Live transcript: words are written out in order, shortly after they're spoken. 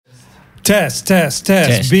Test.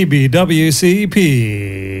 BBWCP.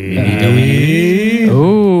 BBW.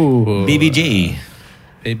 Ooh. BBG.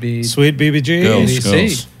 Baby. Sweet BBG.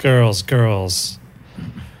 Girls.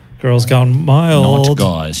 Girls gone mild. Not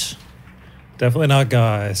guys. Definitely not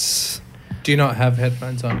guys. Do you not have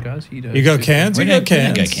headphones on, guys? You don't. You go cans? We You don't go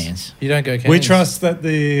cans? go cans. You don't go cans. We trust that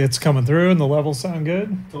it's coming through and the levels sound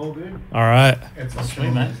good. It's all good. All right. It's a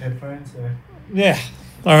Sweet, mate. headphones, so Yeah.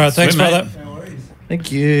 All right. Thanks, Sweet, brother. mate. no worries.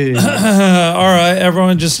 Thank you. All right,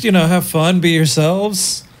 everyone, just have fun, be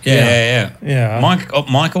yourselves. Yeah. Yeah.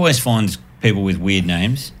 Mike always finds people with weird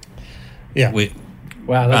names. Yeah.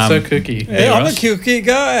 Wow, that's so kooky. Hey, I'm a Ross. kooky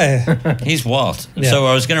guy. He's wild. Yeah. So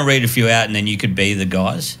I was going to read a few out, and then you could be the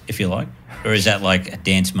guys if you like, or is that like a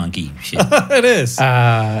dance monkey shit? It is.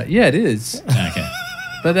 Yeah, it is. Okay.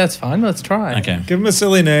 But that's fine. Let's try. Okay. Give him a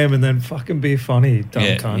silly name and then fucking be funny, dumb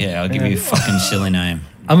cunt. Yeah. I'll give you a fucking silly name.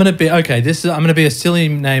 I'm gonna be I'm gonna be a silly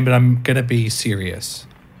name, but I'm gonna be serious.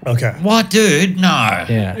 Okay. What, dude? No.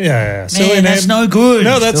 Yeah. Yeah. Silly Man, name. that's no good.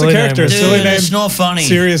 No, that's Silly a character. name. Dude, Silly name. it's not funny.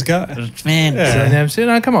 Serious guy. Man. Yeah. Silly name. So,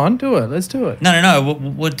 no, come on, do it. Let's do it. No.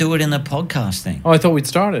 We'll do it in the podcast thing. Oh, I thought we'd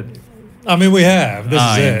started. I mean, we have. This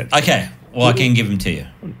is yeah. it. Okay. Well, I can give them to you.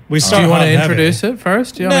 We Do start you want hot to and heavy. introduce it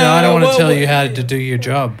first? I mean, No, I don't want to well, tell you how to do your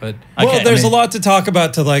job, but Well, Okay, there's I mean- a lot to talk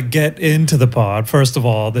about to get into the pod. First of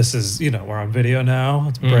all, this is we're on video now.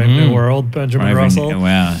 It's a brave new world. Benjamin Russell,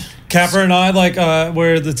 Wow. Capper, and I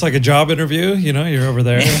where it's like a job interview. You're over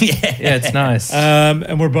there. yeah, it's nice.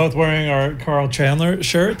 And we're both wearing our Carl Chandler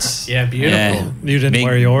shirts. yeah, beautiful. Yeah. You didn't Big-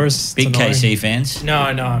 wear yours. Big It's annoying. KC fans. No,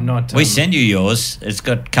 I'm not. We send you yours. It's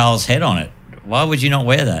got Carl's head on it. Why would you not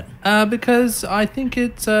wear that? Because I think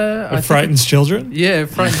it's It frightens children. Yeah, it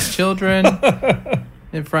frightens children.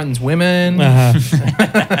 It frightens women. Uh-huh.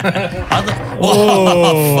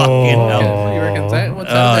 Oh, fucking hell. What do you reckon? What's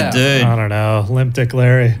that Oh, about? dude. I don't know. Limp Dick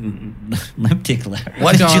Larry. Limp Dick Larry.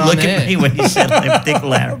 Why did going you on look at there? me when you said Limp Dick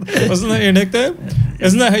Larry? Wasn't that your nickname?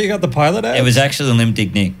 Isn't that how you got the pilot ad? It was actually Limp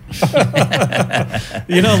Dick Nick.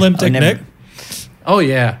 Limp Dick never- Nick? Oh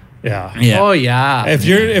yeah. Yeah. Yeah. Oh yeah. If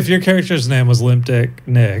your character's name was Limp Dick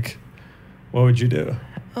Nick, what would you do?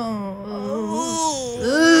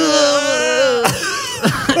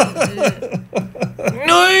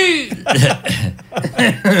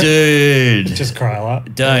 Dude. Just cry a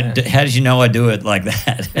lot. Don't. How did you know I do it like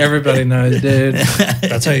that? Everybody knows, dude.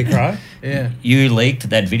 That's how you cry? Yeah. You leaked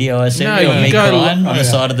that video I sent No, you of you me go crying li- on the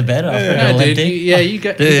side of the bed after an No, dude. Olympic. You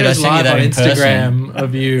go. Dude, you I go sent you live that on in person. Instagram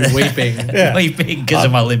of you weeping. Yeah. Weeping because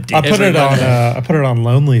of my lip I dick. put it on. Everybody. I put it on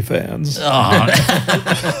OnlyFans.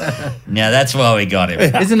 Oh. Now that's why we got him.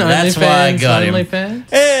 Isn't That's why I OnlyFans got him.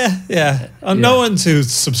 OnlyFans? Yeah. No one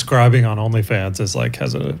who's subscribing on OnlyFans is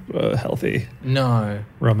has a healthy No,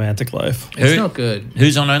 romantic life. it's Who? not good.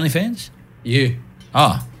 Who's on OnlyFans? You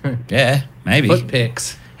Oh, yeah, maybe. foot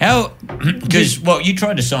pics. How? Because you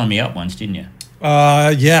tried to sign me up once, didn't you?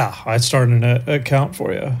 Yeah. I started an account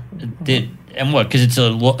for you. And what? Because it's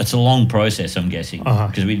a long process. I'm guessing. Uh-huh.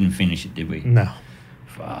 Because we didn't finish it, did we? No.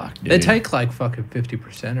 Fuck, dude. They take like fucking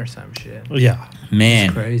 50% or some shit. Yeah. Man,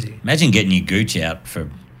 It's crazy. Imagine getting your gooch out for,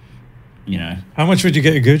 How much would you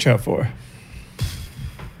get your gooch out for?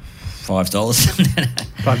 $5.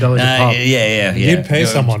 $5 a pop. Yeah. You'd pay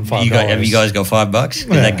someone $5. Have you guys got $5? Because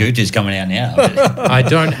that gooch is coming out now. I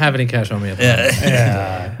don't have any cash on me at the moment.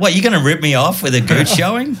 Yeah. What, you going to rip me off with a gooch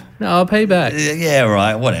showing? No, I'll pay back. Yeah,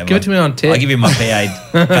 right, whatever. Give it to me on tick. I'll give you my paid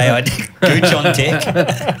gooch on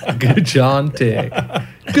tick. Good John Tick.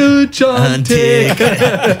 Good John Tick.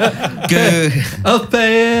 Goo. I'll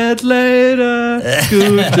pay it later.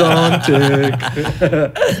 Good John Tick.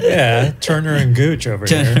 Yeah. Turner and Gooch over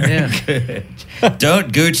here. Yeah.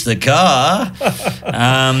 Don't gooch the car.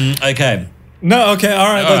 Okay. No, okay,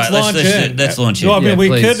 all right, All let's right, launch let's- in. let's launch in. Well, I mean, Yeah, we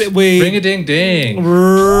please. could, Ring a ding ding.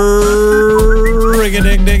 Ring a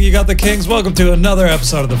ding ding, you got the Kings. Welcome to another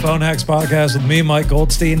episode of the Phone Hacks Podcast with me, Mike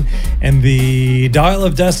Goldstein, and the Dial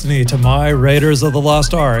of Destiny to my Raiders of the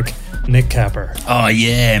Lost Ark, Nick Capper. Oh,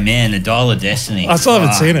 yeah, man, the Dial of Destiny. I still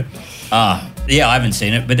haven't seen it. Yeah, I haven't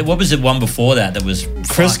seen it. But what was the one before that was fucking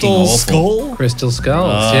Crystal awful? Skull? Crystal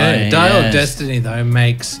Skulls. Oh, yeah. Dial of yes. Destiny, though,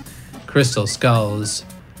 makes Crystal Skulls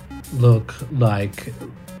look like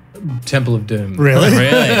Temple of Doom. Really?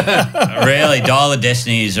 Really, Dial of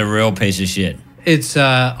Destiny is a real piece of shit. It's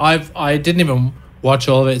I didn't even watch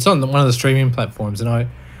all of it. It's on one of the streaming platforms, and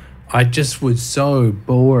I just was so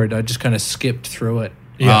bored. I just kind of skipped through it.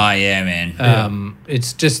 Yeah. Oh, yeah, man.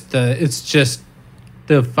 It's just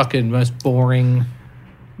the fucking most boring.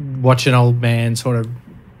 Watch an old man sort of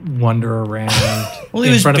wander around Well, he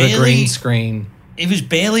in was front of a barely- green screen. He was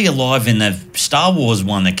barely alive in the Star Wars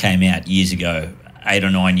one that came out years ago. 8 or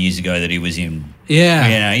 9 years ago that he was in. Yeah.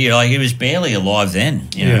 You know, you're like, he was barely alive then.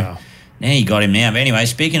 You know? Yeah. Now you got him now. But anyway,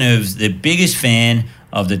 speaking of the biggest fan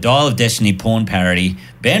of the Dial of Destiny porn parody,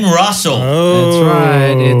 Ben Russell. Oh, That's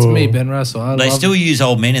right. It's me, Ben Russell. They still use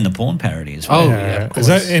old men in the porn parody as well. Oh, Yeah. yeah, of Is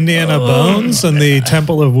that course. Indiana Bones and the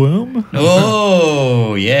Temple of Womb?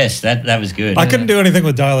 Oh, yes, that was good. I couldn't do anything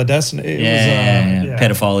with Dial of Destiny. It Yeah,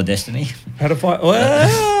 pedophile of Destiny. Pedophile.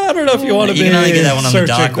 Well, I don't know if you want to You be. can only get that one on the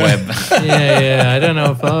searching dark web. I don't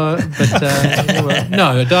know if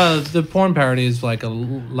no, the porn parody is like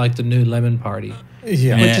the new Lemon Party,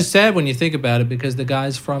 Yeah. which is sad when you think about it because the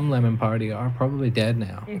guys from Lemon Party are probably dead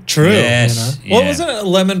now. True. Yes. Well, yeah. wasn't a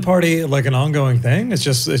lemon party like an ongoing thing? It's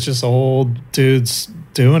just old dudes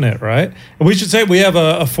doing it, right? And we should say we have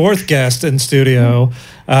a fourth guest in studio.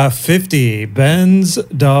 50 Ben's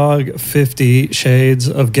dog. 50 Shades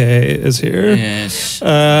of Gay is here. Yes.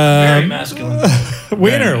 Very masculine.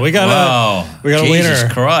 Wiener. We got Wow. a we got a Jesus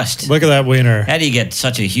wiener. Christ. Look at that wiener. How do you get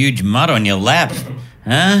such a huge mud on your lap?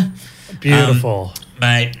 Huh? Beautiful.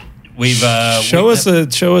 Mate, we've... show us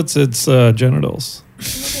its genitals. I'm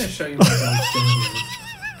not going to show you my dog's genitals.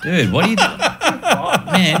 Dude, what are you doing?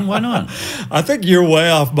 Man, why not? I think you're way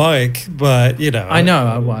off mic, but you know. I know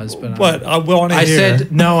I was, but I want to I hear.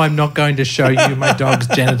 said no. I'm not going to show you my dog's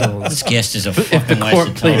genitals. This guest is a fucking waste court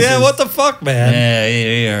of time. pleases. Yeah, what the fuck, man? Yeah,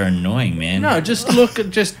 you're annoying, man. No, just look at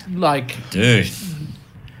Dude,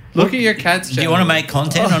 look at your cat's genitals. do you want to make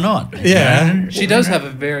content or not? Yeah. She does have a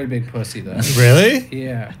very big pussy though. Really?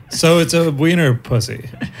 Yeah. So it's a wiener pussy.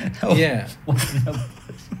 Yeah.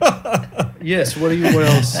 Yes. What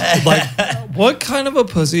else? Like, what kind of a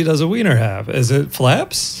pussy does a wiener have? Is it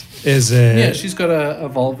flaps? Is it? Yeah, she's got a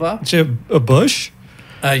vulva. She have a bush?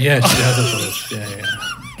 Yeah, she has a bush.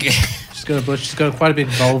 Yeah. She's got a bush. She's got quite a big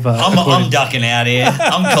vulva. I'm ducking out here.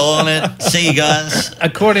 I'm calling it. See you guys.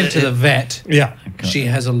 According to the vet, Yeah. she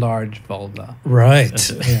has a large vulva. Right.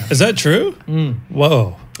 Yeah. Is that true?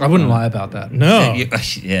 Whoa. I wouldn't lie about that. No.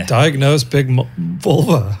 Yeah. Diagnosed big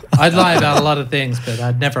vulva. I'd lie about a lot of things, but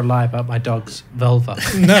I'd never lie about my dog's vulva.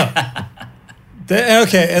 No.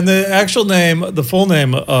 Okay, and the actual name, the full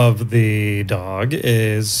name of the dog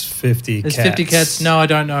is 50 There's Cats. 50 cats. No, I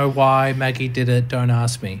don't know why Maggie did it. Don't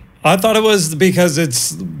ask me. I thought it was because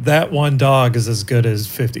it's that one dog is as good as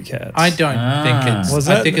 50 cats. I don't think it's. Was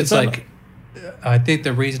I that- think is it's that- like. I think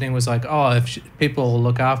the reasoning was like, oh, if people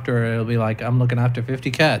look after her, it'll be like I'm looking after 50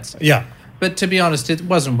 cats. Yeah. But to be honest, it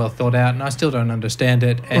wasn't well thought out, and I still don't understand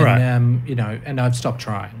it. And Right. and I've stopped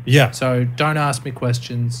trying. Yeah. So don't ask me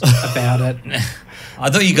questions about it. I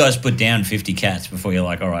thought you guys put down 50 cats before you're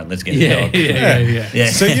like, all right, let's get a Yeah, dog. yeah. Yeah.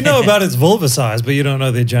 So you know about its vulva size, but you don't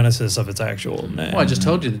know the genesis of its actual name. Well, I just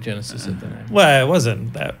told you the genesis of the name. Well, it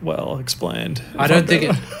wasn't that well explained. I don't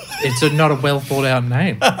think it's not a well thought out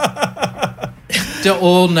name. Do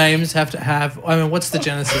all names have to have? I mean, what's the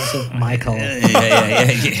genesis of Michael?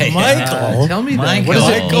 Yeah. Michael Tell me that. Michael. What does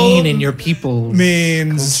it Michael mean in your people's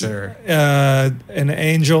means culture? an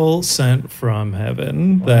angel sent from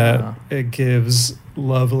heaven that it gives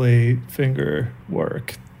lovely finger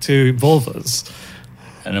work to vulvas.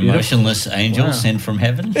 An emotionless angel Wow. sent from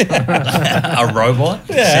heaven? A robot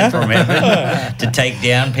sent from heaven to take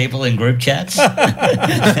down people in group chats?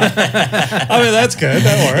 I mean, that's good.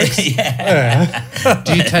 That works. Yeah.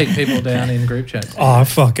 Do you take people down in group chats? Oh, I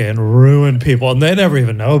fucking ruin people, and they never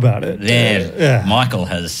even know about it. Yeah. Michael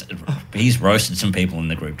he's roasted some people in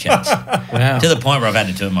the group chats. Wow. To the point where I've had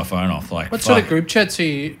to turn my phone off. Like, What sort of fuck. group chats are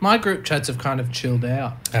you? My group chats have kind of chilled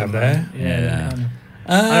out. Have they? Yeah.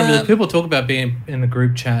 I don't really. People talk about being in the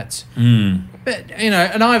group chats, Mm. but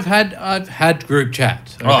and I've had group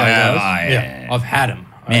chats. Okay, Oh, yeah, guys? yeah. I've had them.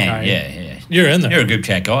 Man, okay? yeah. You're in there. You're a group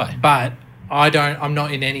chat guy. But I'm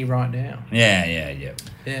not in any right now. Yeah.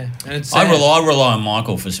 Yeah, and it's I sad. rely on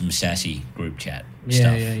Michael for some sassy group chat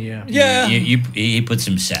stuff. Yeah. Yeah. You put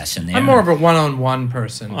some sass in there. I'm more of a one-on-one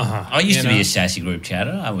person. Uh-huh. I used you to be know? a sassy group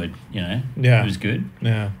chatter. I would, Yeah. it was good.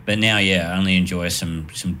 Yeah. But now, I only enjoy some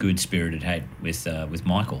good spirited hate with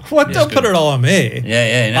Michael. What? Yeah, don't it's put good. it all on me.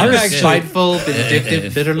 Yeah. No, I'm it's actually- good. Spiteful,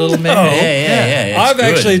 vindictive, bitter little man. Oh. Yeah. It's I've good.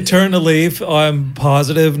 actually turned a leaf. I'm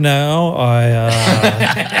positive now.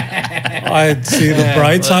 I see the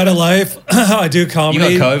bright side of life. I do You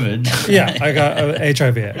comedy. got COVID. Yeah, I got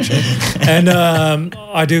HIV actually, and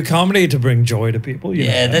I do comedy to bring joy to people. You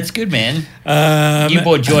Yeah, know. that's good, man. Um, You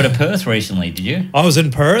brought joy to Perth recently, did you? I was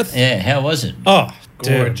in Perth. Yeah. How was it? Oh,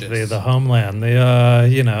 Gorgeous. dude, the homeland.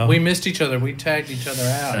 The We missed each other. We tagged each other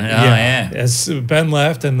out. Yeah. As Ben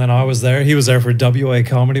left, and then I was there. He was there for WA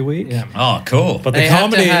Comedy Week. Yeah. Oh, cool. But They the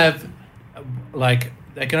comedy. have to have like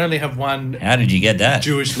they can only have one How did you get that?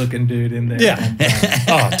 Jewish-looking dude in there. Yeah.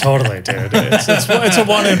 Oh, totally, dude. It's a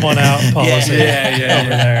one in, one out policy. Yeah. Over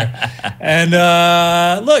there. And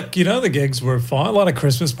look, the gigs were fun. A lot of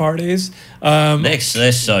Christmas parties.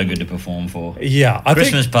 They're so good to perform for. Yeah,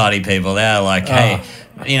 Christmas party people, they're like, hey,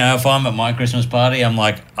 if I'm at my Christmas party, I'm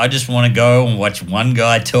like, I just want to go and watch one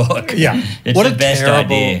guy talk. Yeah. It's What the a best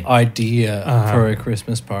terrible idea. for a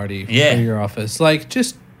Christmas party for Yeah. your office. Like,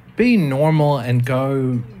 just be normal and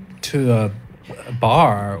go to a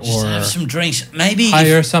bar Just or have some drinks. Maybe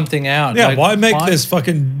hire something out. Yeah, Like, why make this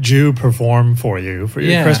fucking Jew perform for you for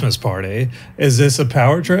your Yeah. Christmas party? Is this a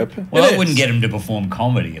power trip? Well, It I wouldn't is. get him to perform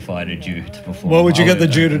comedy if I had a Jew to perform. What would you I get the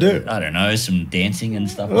Jew to do? I don't know, some dancing and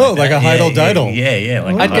stuff. Oh, like that. a heidel diddle. Yeah.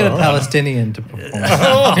 Like I'd get a oh. Palestinian to perform.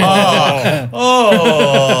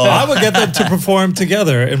 Oh, I would get them to perform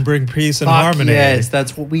together and bring peace and Fuck harmony. yes,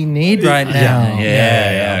 that's what we need right now.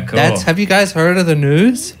 yeah, cool. Have you guys heard of the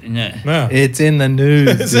news? No. No. It's in the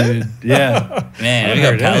news, Is it? dude. Yeah. Man, I've we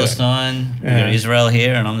got heard anything. Palestine, we got Yeah. Israel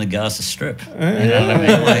here, and I'm the Gaza Strip. You know what I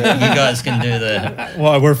mean? Like, you guys can do the.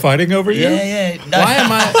 Why, we're fighting over you? Yeah. No. Why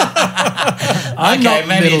am I? I'm Okay, not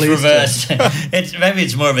maybe Middle it's Eastern. reversed. Maybe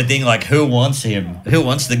it's more of a thing like who wants him? Who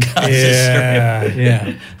wants the Gaza Yeah.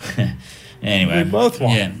 Yeah. Strip? Anyway, We both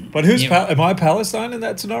want. Yeah. But who's Yeah. am I Palestine in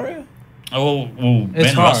that scenario? Oh, well, Ben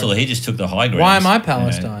It's hard. Russell, he just took the high ground. Why am I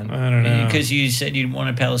Palestine? I don't know. Because you said you'd want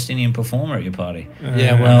a Palestinian performer at your party.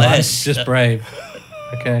 Yeah, well, I'm Unless- just brave.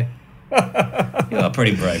 Okay. You are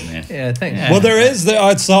pretty brave, man. Yeah, thanks. Yeah. Well, there is.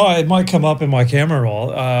 I saw it might come up in my camera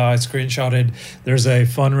roll. I screenshotted. There's a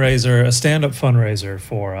fundraiser, a stand-up fundraiser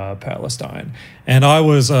for Palestine, and I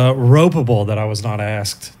was ropeable that I was not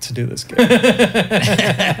asked to do this gig.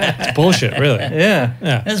 It's bullshit, really. Yeah.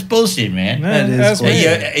 Yeah. That's bullshit, man. That is That's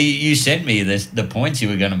bullshit. me. You sent me the points you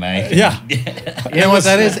were going to make. Yeah. You know what?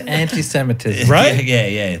 That is anti-Semitism. Right?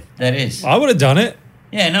 Yeah, that is. I would have done it.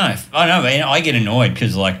 Yeah, no. I know, man. I get annoyed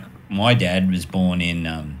because, like, my dad was born in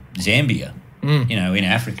Zambia, in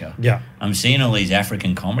Africa. Yeah. I'm seeing all these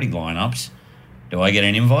African comedy lineups. Do I get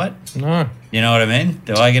an invite? No. You know what I mean?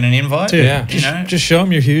 Do I get an invite? Dude, Yeah. just show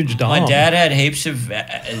him your huge dom. My dad had heaps of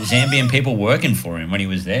Zambian people working for him when he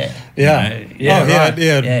was there. Yeah. You know? Yeah, he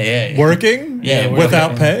had Yeah. working. Yeah,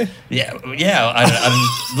 without working. pay. Yeah.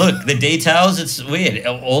 I look, the details. It's weird.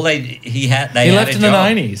 All they had He left a in the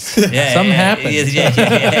job. 90s. Yeah, Something yeah, happened.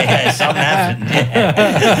 Yeah. Something happened.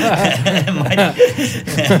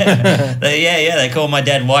 Yeah. They call my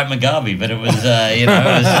dad White Mugabe, but it was, it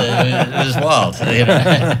was wild. You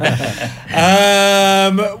know?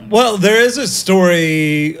 Well, there is a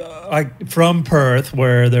story from Perth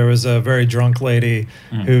where there was a very drunk lady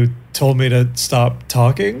who told me to stop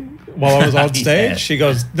talking while I was on stage. Yeah. She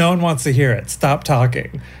goes, "No one wants to hear it. Stop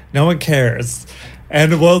talking. No one cares."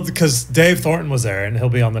 And well, because Dave Thornton was there and he'll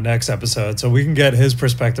be on the next episode, so we can get his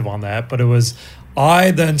perspective on that. But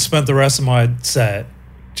I then spent the rest of my set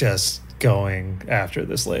just going after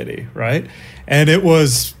this lady, right? And it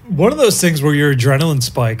was one of those things where your adrenaline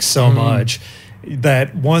spikes so much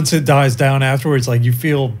that once it dies down afterwards, like you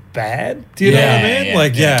feel bad. Do you know what I mean?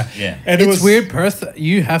 Yeah. And It's it was weird, Perth.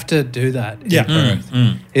 You have to do that. in Yeah. Perth.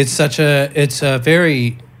 It's it's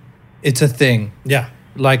a thing. Yeah.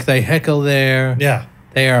 Like they heckle there. Yeah.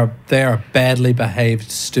 They are badly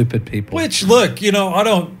behaved, stupid people. Which, look, I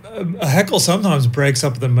don't. A heckle sometimes breaks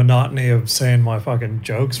up the monotony of saying my fucking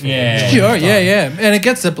jokes. For Yeah. the Sure, time. yeah. And it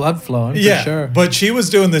gets the blood flowing, Yeah, for sure. but she was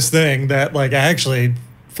doing this thing that like actually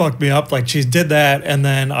fucked me up. Like she did that, and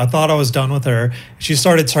then I thought I was done with her. She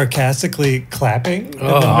started sarcastically clapping in the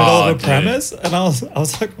middle of a dude. premise, and I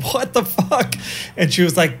was like, "What the fuck?" And she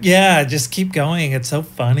was like, "Yeah, just keep going. It's so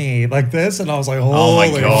funny, like this." And I was like, Oh my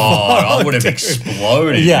 "Holy god! fuck, I would have dude."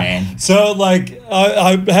 exploded, Yeah. man. So like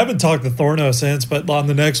I haven't talked to Thorno since, but on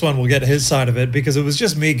the next one we'll get his side of it because it was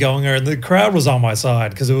just me going there, and the crowd was on my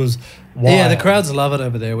side because it was wild. Yeah, the crowds love it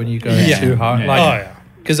over there when you go Yeah. too hard. Yeah. Like, Oh yeah.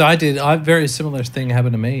 because I very similar thing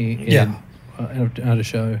happened to me. At a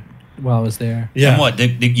show while I was there. Yeah. And what?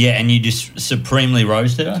 And you just supremely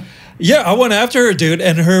roasted her? Yeah, I went after her, dude,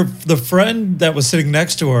 and the friend that was sitting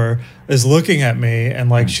next to her is looking at me and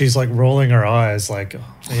like she's like rolling her eyes like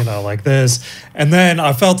like this. And then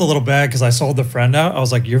I felt a little bad because I sold the friend out. I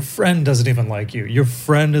was like, your friend doesn't even like you. Your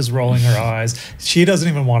friend is rolling her eyes. She doesn't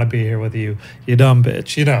even want to be here with you. You dumb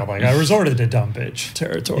bitch. Like I resorted to dumb bitch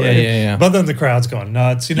territory. Yeah. But then the crowd's going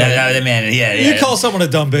nuts. No, man. Yeah. You call someone a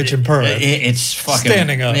dumb bitch in Perth. It's fucking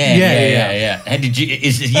Standing up. Yeah. And you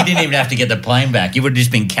didn't even have to get the plane back. You would have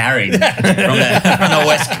just been carried from the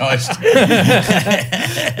West Coast.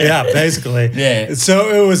 Yeah, basically. Yeah. So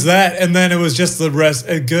it was that, and then it was just the rest.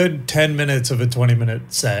 A good 10 minutes of a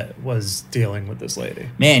 20-minute set was dealing with this lady.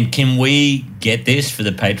 Man, can we get this for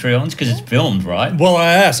the Patreons? Because it's filmed, right? Well,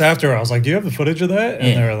 I asked after. I was like, "Do you have the footage of that?" And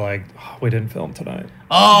Yeah. they were like, oh, "We didn't film tonight."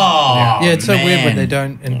 Oh, Yeah, it's so weird when man. they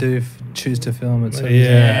don't choose to film it. So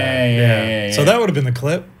Yeah. So that would have been the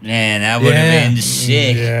clip. Man, that would have Yeah. been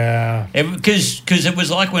sick. Yeah. Because it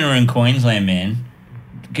was like when we were in Queensland, man.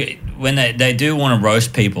 When they do want to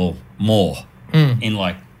roast people more in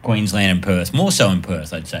like Queensland and Perth, more so in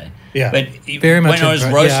Perth, I'd say. Yeah. But Very much when I was in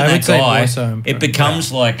Perth. roasting Yeah, I would that say guy, more so in it Perth.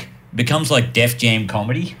 becomes like Def Jam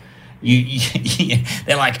comedy.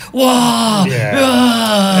 They're like, whoa, Yeah.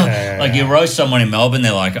 ah." Yeah. Like you roast someone in Melbourne,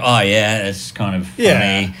 they're like, oh yeah, that's kind of funny.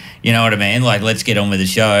 Yeah. You know what I mean? Like, let's get on with the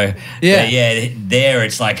show. Yeah. But yeah. There,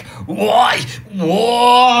 it's like, why?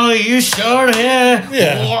 Whoa, you sure? Yeah.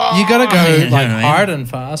 Yeah. You got to go You know like what I mean? hard and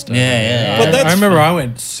fast. Yeah. But that's I remember fun. I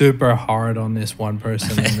went super hard on this one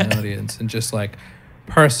person in the audience and just like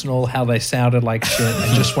personal how they sounded like shit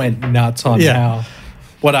and just went nuts on Yeah. how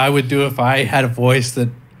what I would do if I had a voice that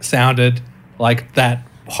sounded like that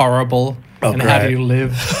horrible Oh, and how do great. you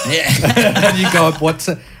live? Yeah. And you go, what's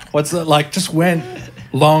it like? Just went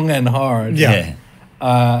long and hard. Yeah.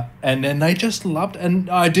 And then they just loved, and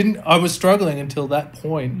I was struggling until that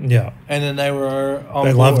point. Yeah. And then they were on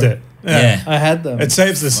They board. loved it. Yeah. I had them. It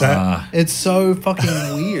saves the set. It's so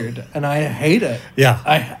fucking weird, and I hate it.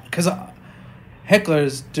 Yeah. Because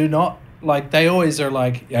hecklers do not like. They always are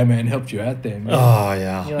like, "Yeah, man, helped you out there." Man. Oh,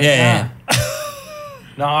 yeah. You're like, Yeah. "Nah."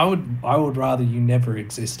 No, I would rather you never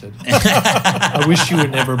existed. I wish you were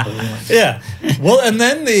never born. Yeah. Well, and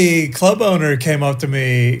then the club owner came up to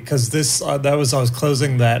me because I was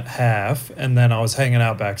closing that half, and then I was hanging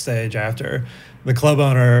out backstage after. The club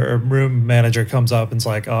owner or room manager comes up and's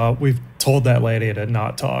like, "We've told that lady to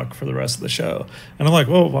not talk for the rest of the show." And I'm like,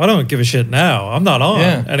 "Well, I don't give a shit now. I'm not on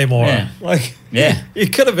anymore." Yeah. Like, Yeah. you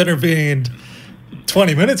could have intervened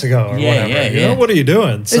 20 minutes ago or Yeah, whatever. yeah, You yeah. know, what are you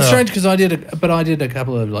doing? It's strange because I did a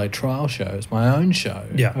couple of like trial shows, my own show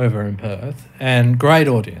Yeah. over in Perth, and great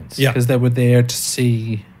audience Yeah. because they were there to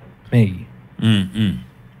see me.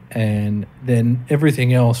 And then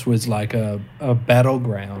everything else was like a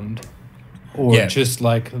battleground or Yeah. just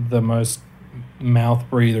like the most mouth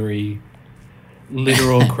breathery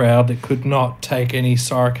literal crowd that could not take any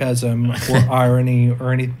sarcasm or irony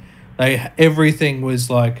or any everything was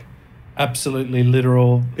like absolutely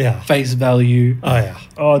literal face value. Oh, yeah.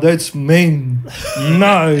 Oh, that's mean.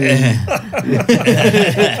 No.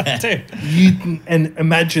 And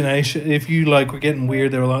imagination. If you like were getting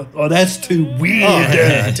weird, they were like, "Oh, that's too weird." Oh,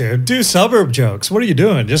 yeah, dude. Do suburb jokes. What are you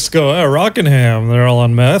doing? Just go, Rockingham. They're all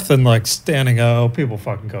on meth and like standing. Oh, people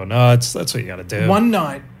fucking go nuts. That's what you got to do. One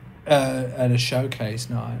night at a showcase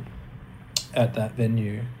night at that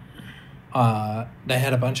venue, they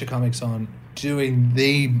had a bunch of comics on doing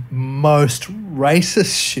the most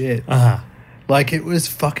racist shit. Like, it was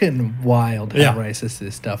fucking wild how racist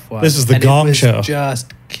this stuff was. This is the And Gong it was Show.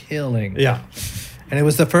 just killing. Yeah. And it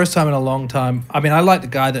was the first time in a long time. I mean, I like the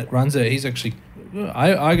guy that runs it. He's actually,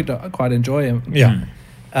 I quite enjoy him. Yeah.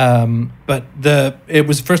 But it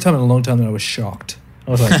was the first time in a long time that I was shocked.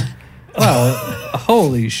 I was like, wow,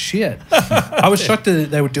 holy shit. I was shocked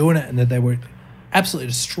that they were doing it and that they were absolutely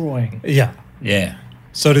destroying. Yeah. Yeah.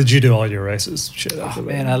 So did you do all your racist shit after Oh,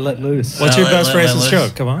 that? man, I let loose. What's your best let racist loose.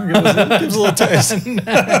 joke? Come on, give us a little taste.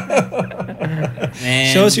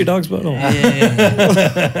 Man. Show us your dog's butthole.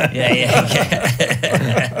 Yeah.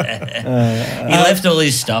 He left all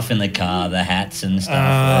his stuff in the car, the hats and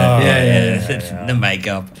stuff. Yeah. The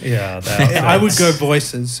makeup. Yeah, that I would go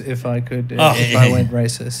voices if I could, if I went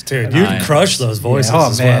racist. Dude, you'd crush those voices Oh,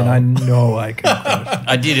 as man, well. I know I can crush.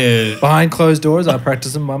 I did a Behind closed doors, I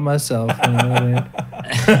practice them by myself. You know what I mean?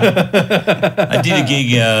 I did a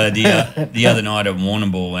gig the other night at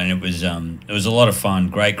Warrnambool, and it was a lot of fun,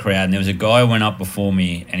 great crowd. And there was a guy who went up before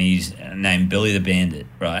me, and he's named Billy the Bandit,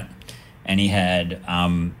 right? And he had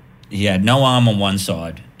no arm on one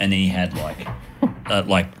side, and then he had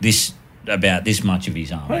like this about this much of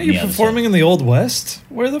his arm. Are on you the other performing in the Old West?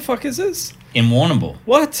 Where the fuck is this? side. In Warrnambool?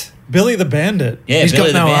 What? Billy the Bandit. Yeah, He's got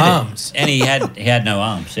Billy the no Bandit. arms. And he had no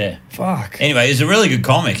arms. Yeah. Fuck. Anyway, he's a really good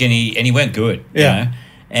comic, and he went good. Yeah. You know?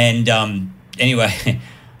 And anyway,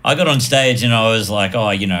 I got on stage and I was like,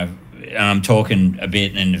 and I'm talking a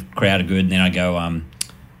bit, and the crowd are good. And then I go,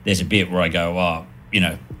 there's a bit where I go,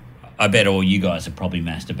 I bet all you guys have probably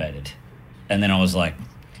masturbated. And then I was like,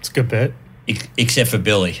 It's a good bit. except for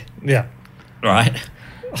Billy, Yeah. right?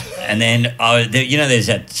 And then there's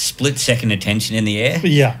that split second attention in the air.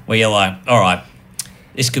 Yeah. Where you're like, all right,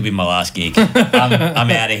 this could be my last gig.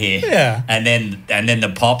 I'm out of here. Yeah. And then the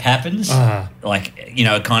pop happens. Uh-huh. Like,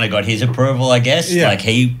 it kind of got his approval, I guess. Yeah. Like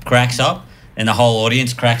he cracks up and the whole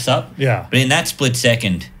audience cracks up. Yeah. But in that split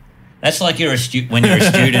second, that's like when you're a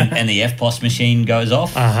student and the FPOS machine goes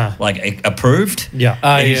off, like approved. Yeah.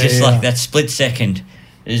 And it's just like that split second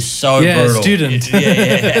is so brutal. Student.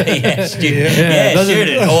 Yeah, student. Yeah,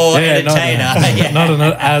 student or entertainer.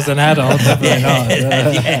 Not as an adult, definitely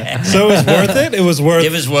not. So it was worth it? It was worth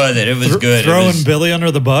It was worth it. It was good. Throwing Billy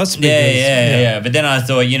under the bus? Because, Yeah. But then I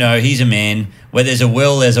thought, he's a man. Where there's a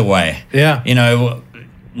will, there's a way. Yeah.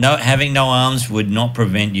 Having no arms would not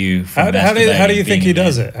prevent you from How do you think he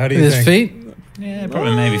does it? it? How do you His think? feet. Yeah,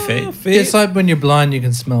 probably maybe feet. It's like when you're blind, you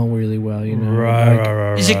can smell really well.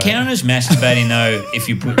 Right. Is it count as masturbating though if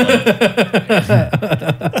you put like,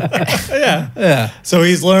 Yeah. So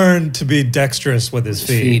he's learned to be dexterous with his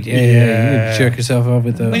feet. Yeah. You jerk yourself off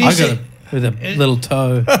with When you say- with a little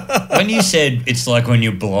toe. when you said it's like when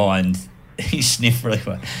you're blind, he sniffed really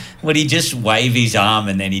well. Would he just wave his arm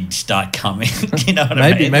and then he'd start coming? You know what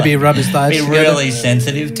I mean? Maybe he'd rub his thighs Be together. really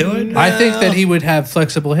sensitive to it. I think that he would have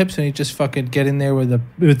flexible hips and he'd just fucking get in there with the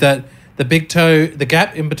big toe, the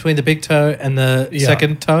gap in between the big toe and the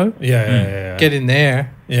second toe. Yeah. Get in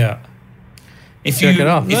there. Yeah. If Jerk it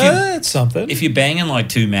off. That's something. If you're banging like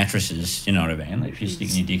two mattresses, you know what I mean? Like if you're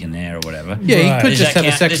sticking your dick in there or whatever. Yeah, Right. you could Does just that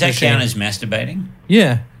have a sex does that machine. count as masturbating?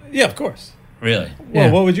 Yeah. Yeah, of course. Really? Well,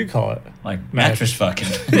 Yeah. what would you call it? Like mattress fucking.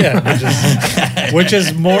 Yeah, which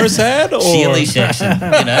is more sad or Sealy section,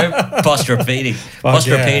 posturepedic.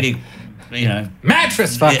 Posturepedic,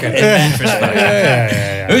 Mattress fucking. mattress fucking.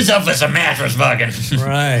 Yeah. Who's up for some mattress fucking?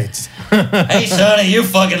 Right. Hey, Sonny, you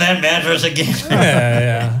fucking that mattress again?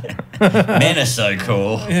 Yeah. Men are so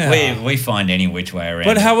cool. Yeah. We find any which way around.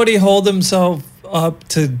 But how would he hold himself up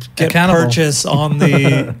to get Accountable. purchase on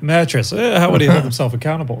the mattress? How would he hold himself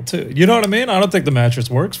accountable too? You know what I mean? I don't think the mattress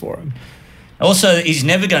works for him. Also, he's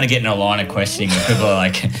never going to get in a line of questioning where people are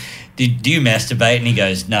like, do you masturbate? And he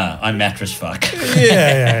goes, no, I mattress fuck.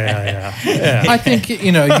 Yeah. I think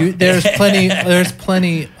there's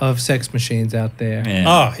plenty of sex machines out there. Yeah.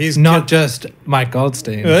 Oh, he's Not just Mike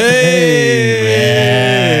Goldstein. Hey,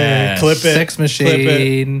 Yes. clip it. Sex clip it.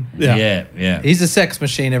 machine. Yeah. He's a sex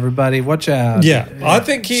machine, everybody. Watch out. Yeah, I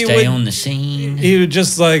think he Stay would. on the scene. He would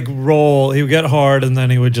just like roll. He would get hard, and then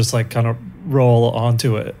he would just like kind of roll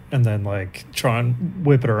onto it, and then like try and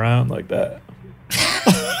whip it around like that.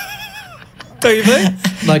 Don't you think?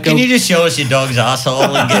 Like Can you just show us your dog's asshole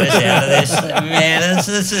and get us out of this? Man,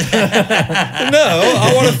 that's No,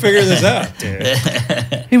 I want to figure this out,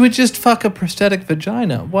 dude. he would just fuck a prosthetic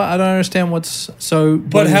vagina. What? I don't understand what's so.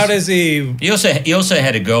 But how does he? He also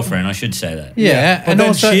had a girlfriend, I should say that. Yeah, But and then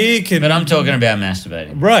also, she can. But I'm talking about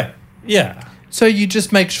masturbating. Right. Yeah. so you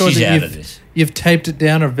just make sure She's that out of this. you've taped it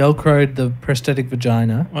down or velcroed the prosthetic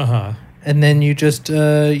vagina, and then you just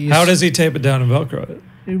How does he tape it down and Velcro it?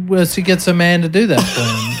 Well, so he gets a man to do that for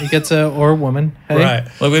him. He gets or a woman. Hey? Right.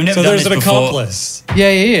 Look, we've never So done there's this an before. accomplice.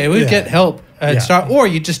 Yeah. We'd Yeah. get help at Yeah. start, or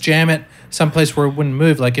you just jam it someplace where it wouldn't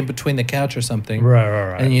move, like in between the couch or something.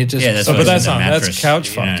 Right. And you just Yeah, that's Oh, what but it's that's in the not- that's mattress,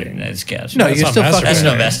 couch you know, fucking. That's couch. no, That's you're not still fucking. That's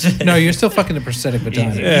not masturbating. No, you're still fucking the prosthetic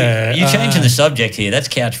vagina. Yeah. You're changing the subject here. That's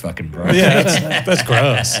couch fucking, bro. Yeah, that's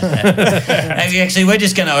gross. Actually, we're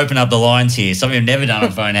just going to open up the lines here. Something we've never done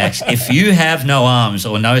on Phone Hacks. If you have no arms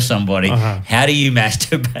or know somebody, how do you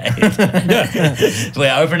masturbate?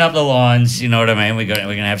 We're opening up the lines. You know what I mean? We're going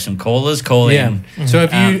to have some callers call Yeah. in. So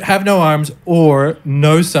if you have no arms or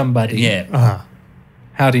know somebody, Yeah.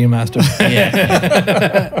 how do you masturbate?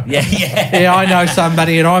 Yeah. Yeah, I know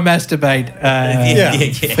somebody and I masturbate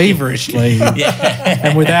feverishly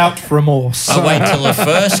and without remorse. I wait till the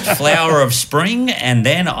first flower of spring and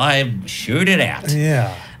then I shoot it out.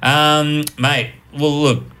 Yeah. Mate, well,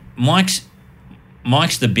 look, Mike's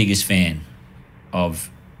the biggest fan of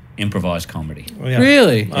improvised comedy. Yeah.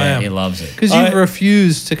 Really? I am. He loves it. Because you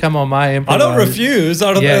refused to come on my I improv. don't refuse.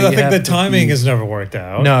 I Yeah, you think have the to timing refuse. has never worked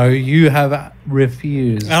out. No, you have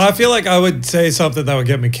refused. And I feel like I would say something that would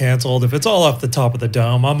get me canceled if it's all off the top of the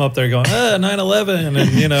dome. I'm up there going, 9/11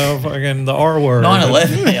 and, fucking the R word.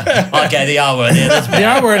 9/11. Yeah. Okay, the R word. Yeah, that's The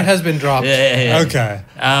R word has been dropped yeah. Okay.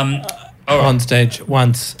 All right. on stage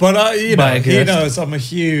once. But, By a he guest. knows I'm a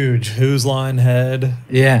huge Who's Line head.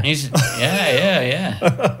 Yeah. He's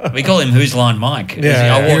yeah. We call him Who's Line Mike.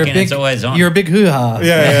 Yeah. I walk You're in, it's always on. You're a big hoo-ha.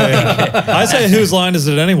 Yeah. I say Whose Line is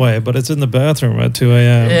it anyway, but it's in the bathroom at 2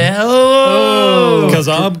 a.m. Yeah. Oh, Because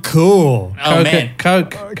I'm cool. oh man.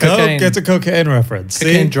 Coke. Coke, Cocaine. it's a cocaine reference.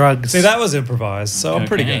 Cocaine drugs. See, that was improvised, so I'm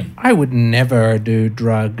pretty good. Cocaine. I would never do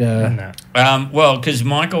drug. No. Well, because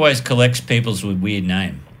Mike always collects people's with weird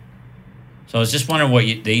name. So I was just wondering what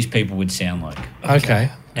these people would sound like.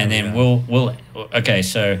 Okay. And then we'll okay,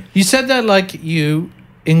 so You said that like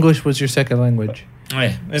English was your second language.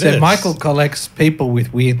 yeah. It So is. Michael collects people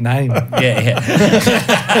with weird names. Yeah.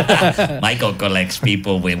 Michael collects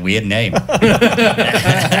people with weird names.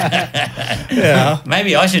 Yeah.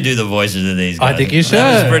 Maybe I should do the voices of these guys. I think you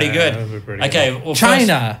That was should. pretty Yeah, good. that would be pretty Okay, well,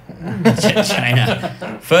 China.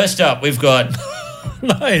 China. First up, we've got.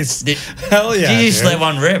 Nice. Did, Hell yeah. did you just dude. let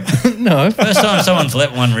one rip? No. First time someone's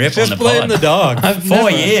let one rip Just on the blame pod. the dog. 4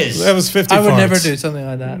 years. That was 50 I would farts. never do something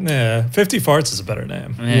like that. Yeah, 50 farts is a better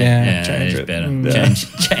name. Yeah, change it is it. better. Mm. Change.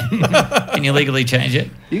 Can you legally change it?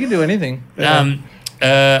 You can do anything.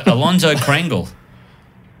 Alonzo Krangle.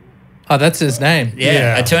 Oh, that's his name. Yeah,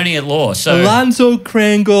 Yeah. attorney at law. So Alonzo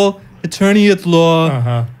Krangle, attorney at law.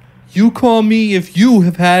 Uh-huh. You call me if you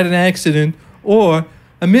have had an accident or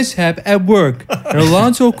a mishap at work. And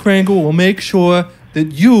Alonzo Krangle will make sure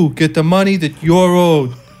that you get the money that you're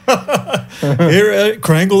owed. Here at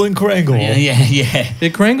Krangle and Krangle. yeah. The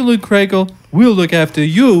Krangle and Krangle will look after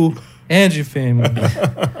you and your family.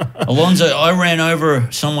 Alonzo, I ran over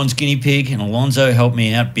someone's guinea pig, and Alonzo helped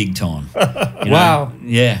me out big time. You know? Wow.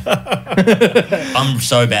 Yeah. I'm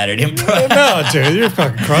so bad at improv. No, dude, you're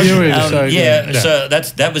fucking crushing You're it. really so yeah, good. so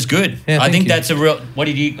that was good. Yeah, I thank think you. that's a real. What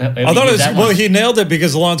did you? I thought it was, well, he nailed it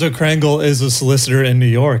because Alonzo Krangle is a solicitor in New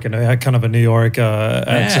York, and it had kind of a New York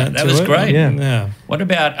accent. that to was it. great. Yeah. What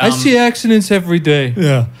about? I see accidents every day.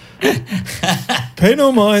 Yeah. Pay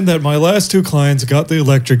no mind that my last two clients got the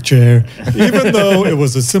electric chair, even though it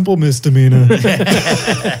was a simple misdemeanor. Here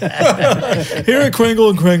at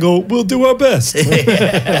Krangle and Krangle, we'll do our best.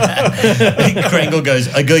 Krangle goes,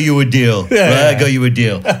 I got you a deal. Yeah. Right? I got you a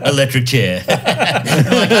deal. Electric chair.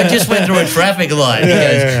 Like, I just went through a traffic light. He goes,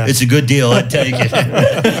 yeah. It's a good deal. I'd take it.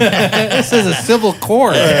 This is a civil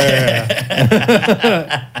court.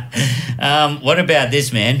 What about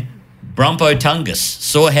this, man? Brumpo Tungus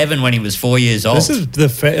saw heaven when he was 4 years old. This is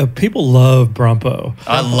people love Brumpo.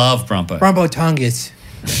 I love Brumpo. Bronco Tongus.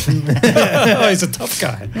 Oh, he's a tough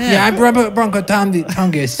guy. Yeah, I'm Bronco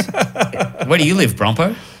Tongus. Where do you live,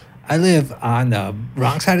 Brumpo? I live on the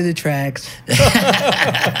wrong side of the tracks. He's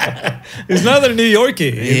not a New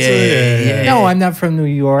Yorkie. Yeah. No, I'm not from New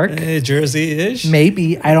York. Jersey-ish.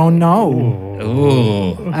 Maybe. I don't know.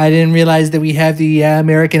 Ooh. I didn't realize that we have the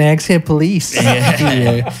American accent police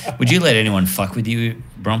here. Would you let anyone fuck with you,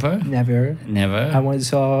 Brumpo? Never. Never. I once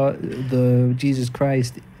saw the Jesus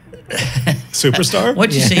Christ. Superstar?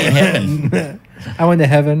 What'd you see in heaven? I went to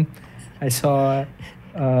heaven. I saw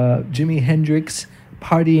Jimi Hendrix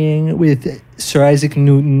partying with Sir Isaac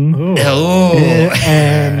Newton. Ooh. Oh.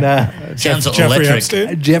 And Sounds Jeffrey electric.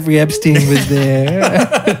 Epstein? Jeffrey Epstein was there.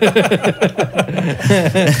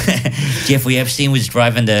 Jeffrey Epstein was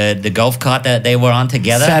driving the golf cart that they were on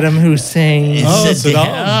together. Saddam Hussein. Oh, Saddam.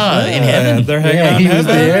 Saddam. In heaven. They're hanging Yeah, out he in was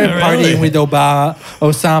heaven? there Really? partying with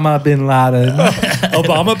Osama bin Laden.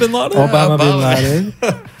 Obama bin Laden? Obama bin Obama. Laden.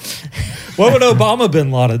 What would Obama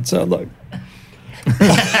bin Laden sound like?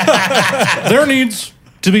 There needs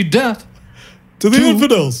to be death To the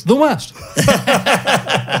infidels. the West.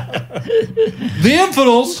 The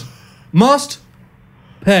infidels must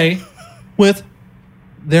pay with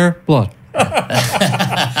their blood.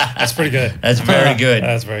 That's pretty good. That's very good.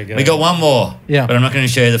 That's very good. We got one more. Yeah. But I'm not going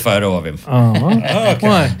to show you the photo of him. Oh, Okay.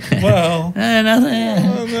 why? Well,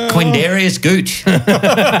 Quindarius Gooch.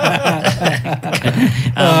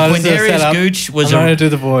 Quindarius Gooch was I'm trying to do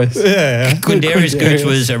the voice. yeah. Quindarius Gooch Quindarius.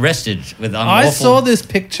 was arrested with unlawful I saw this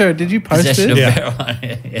picture. Did you post possession it? of Yeah.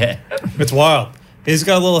 marijuana. Yeah. It's wild. He's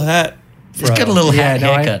got a little hat. He's got a little Yeah,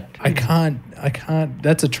 no, haircut. I can't.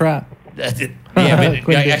 That's a trap. That's it. Yeah, but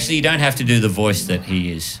Quindarius. actually, you don't have to do the voice that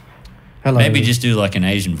he is. Hello. Maybe just do like an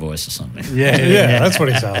Asian voice or something. Yeah, that's what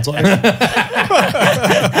he sounds like.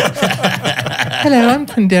 Hello, I'm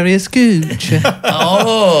Quindarius Gooch.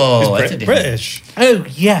 Oh, that's a different. British. Oh,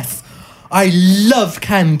 yes. I love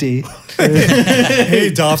candy. He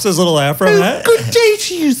doffs his little afro hat. Good day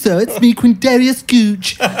to you, sir. It's me, Quindarius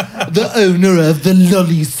Gooch, the owner of the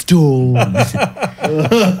Lolly Store.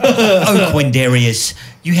 Oh, Quindarius,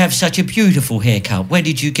 you have such a beautiful haircut. Where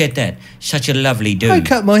did you get that? Such a lovely dude. I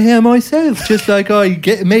cut my hair myself, just like I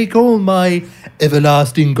make all my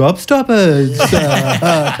everlasting gobstoppers.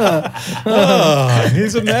 Oh,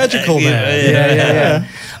 he's a magical man. Yeah.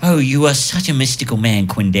 Oh, you are such a mystical man,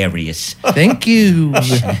 Quindarius. Thank you.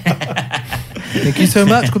 Thank you so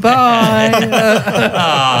much. Goodbye.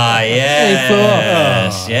 Ah,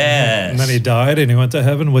 yes, yes. And then he died and he went to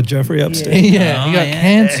heaven with Jeffrey Epstein. Yeah, he got yeah.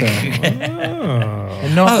 cancer.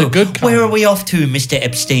 And not the good kind. Where are we off to, Mr.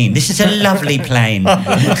 Epstein? This is a lovely plane.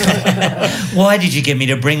 Why did you get me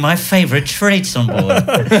to bring my favourite treats on board?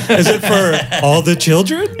 Is it for all the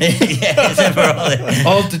children? Yeah, is it for all the...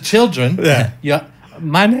 All the children? Yeah. Yeah.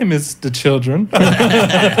 My name is the children.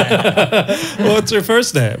 What's her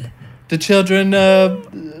first name? The children...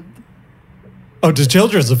 Oh, the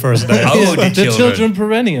children's the first name. Oh, the the children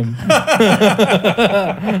perennium.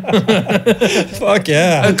 Fuck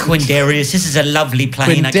yeah. Oh, Quindarius, this is a lovely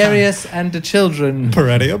plane. Quindarius and the children.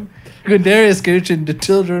 Perennium. Quindarius Gooch and the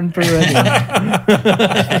children perennium.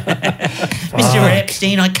 Mr.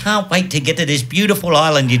 Epstein, I can't wait to get to this beautiful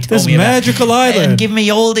island you told This me about. magical island. And give me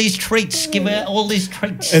all these treats. Give me all these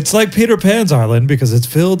treats. It's like Peter Pan's island because it's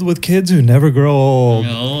filled with kids who never grow old.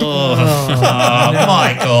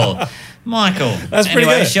 Michael. That's pretty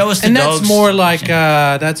anyway, good. Show us the And dogs. that's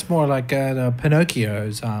more like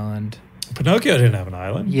Pinocchio's island. Pinocchio didn't have an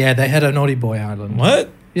island. Yeah, they had a naughty boy island.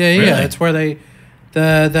 What? Yeah, Really? that's where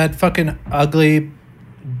that fucking ugly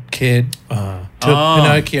kid took Oh.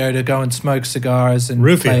 Pinocchio to go and smoke cigars and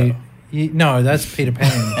Rufio. play. No, that's Peter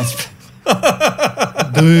Pan. That's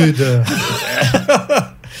Dude.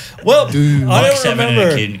 Well, I Mike's don't having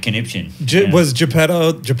remember. a conniption. Was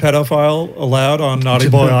Geppetto file allowed on Naughty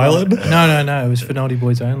Boy Island? No, it was for naughty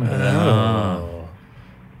boys only. Oh.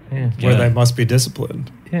 Yeah. Where they must be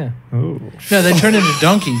disciplined. Yeah. Oh. No, they turned into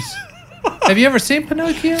donkeys. Have you ever seen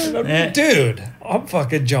Pinocchio? Yeah. Dude, I'm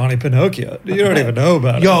fucking Johnny Pinocchio. You don't even know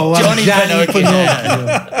about it. Yo, I'm Johnny Pinocchio.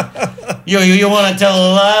 You want to tell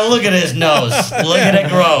a lie? Look at his nose. Look at it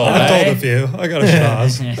grow. I've told eh? a few. I got a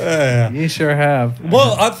schnoz. Yeah. You sure have.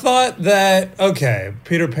 Well, I thought that, okay,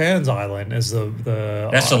 Peter Pan's island is the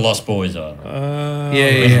That's the Lost Boys Island.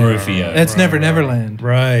 Yeah. With Rufio. That's Never Neverland.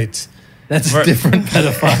 Right. That's a different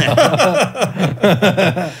pedophile.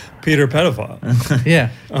 Peter Pedophile.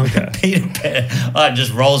 Yeah. Okay. Peter Pan. Oh, it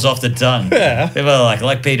just rolls off the tongue. Yeah. People are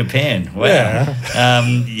like Peter Pan. Wow.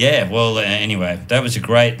 Yeah. Well, anyway, that was a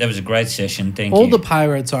great session. Thank All you. the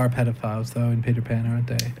pirates are pedophiles, though, in Peter Pan, aren't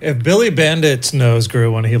they? If Billy Bandit's nose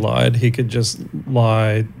grew when he lied, he could just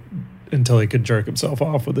lie until he could jerk himself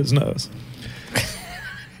off with his nose.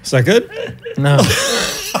 Is that good? No.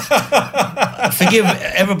 Forgive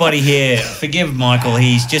everybody here. Forgive Michael.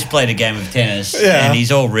 He's just played a game of tennis and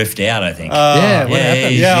he's all riffed out, I think. Yeah, what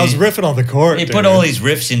happened? Yeah, I was riffing on the court. He dude. put all his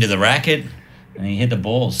riffs into the racket and he hit the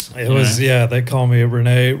balls. It was, yeah, they call me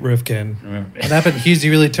Renee Rifkin. What happened? Husey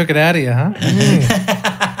really took it out of you, huh?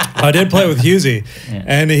 I did play with Husey,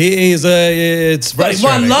 and he's it's Bloody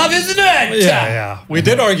frustrating. one love, isn't it? Yeah. We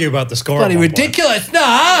did argue about the score. Bloody at one point. ridiculous,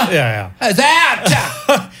 nah. Yeah. It's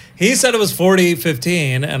out. He said it was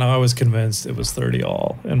 40-15, and I was convinced it was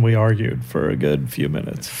 30-all, and we argued for a good few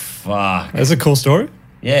minutes. Fuck. That's a cool story.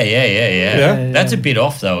 Yeah. That's a bit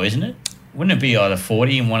off, though, isn't it? Wouldn't it be either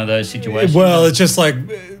 40 in one of those situations? Well, it's just like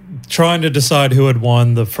trying to decide who had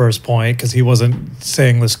won the first point because he wasn't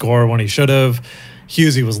saying the score when he should have.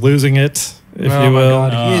 Husey was losing it, if you will.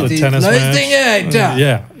 The tennis match.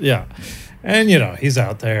 Yeah. And, he's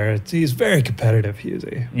out there. He's very competitive,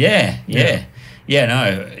 Husey. Yeah.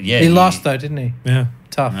 He lost, though, didn't he? Yeah.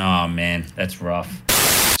 Tough. Oh, man, that's rough.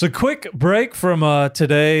 So quick break from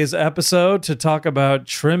today's episode to talk about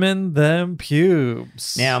trimming them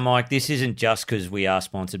pubes. Now, Mike, this isn't just because we are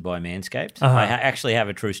sponsored by Manscaped. Uh-huh. I actually have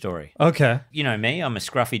a true story. Okay. You know me, I'm a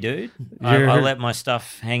scruffy dude. I let my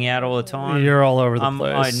stuff hang out all the time. You're all over the I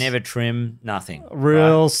place. never trim nothing.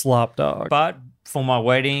 Real right? slop dog. But for my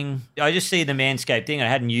wedding, I just see the Manscaped thing. I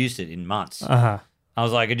hadn't used it in months. Uh-huh. I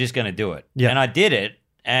was like, I'm just going to do it. Yeah. And I did it.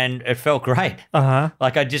 And it felt great. Uh-huh.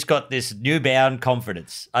 Like I just got this newbound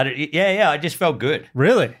confidence. I just felt good.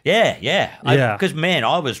 Really? Yeah. Yeah. Because, man,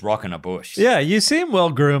 I was rocking a bush. Yeah, you seem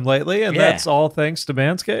well groomed lately, and Yeah. that's all thanks to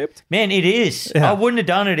Manscaped. Man, it is. Yeah. I wouldn't have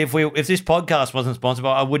done it if this podcast wasn't sponsored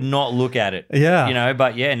by. I would not look at it. Yeah.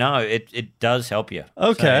 But it does help you.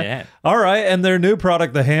 Okay. So, yeah. All right. And their new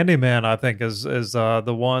product, the Handyman, I think is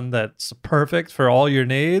the one that's perfect for all your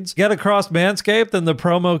needs. Get across Manscaped, and the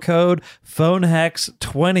promo code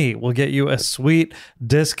PhoneHacks20 will get you a sweet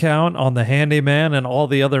discount on the Handyman and all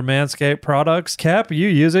the other Manscaped products. Cap, you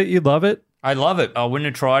use it. You love it. I love it. I wouldn't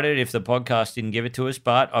have tried it if the podcast didn't give it to us,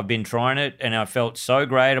 but I've been trying it and I felt so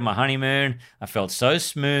great on my honeymoon. I felt so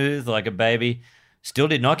smooth like a baby. Still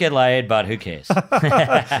did not get laid, but who cares?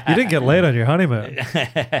 You didn't get laid on your honeymoon.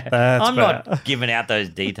 That's I'm bad. not giving out those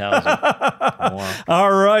details.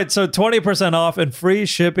 All right, so 20% off and free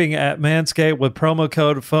shipping at Manscaped with promo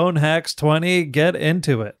code PhoneHacks20. Get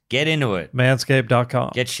into it. Get into it.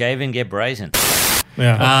 Manscaped.com. Get shaven, get brazen.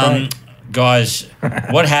 Yeah. Guys,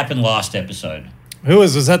 what happened last episode? Who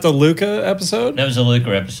is that the Luca episode? That was a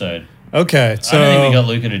Luca episode. Okay, so I don't think we got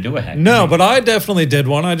Luca to do a hack. no, but I definitely did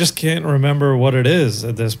one. I just can't remember what it is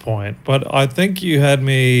at this point. But I think you had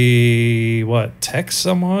me text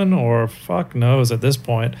someone or fuck knows at this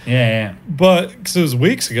point. Yeah. But because it was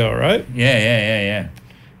weeks ago, right? Yeah.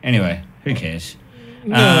 Anyway, who cares?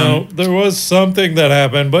 No, there was something that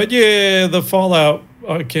happened, but yeah, the fallout.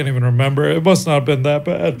 I can't even remember. It must not have been that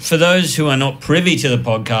bad. For those who are not privy to the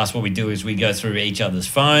podcast, what we do is we go through each other's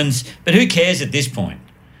phones. But who cares at this point?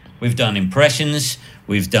 We've done impressions.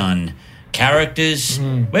 We've done characters.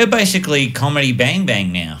 We're basically comedy bang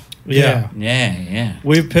bang now. Yeah. Yeah.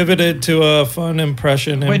 We've pivoted to a fun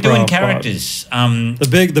impression. We're improv doing part. characters.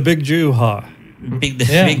 The big Jew ha. Big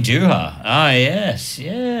Juha. Ah, yes.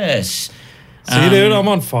 See, dude, I'm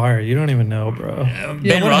on fire. You don't even know, bro.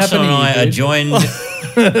 Ben what Russell and happened to I you, are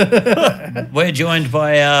joined. We're joined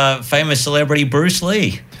by famous celebrity Bruce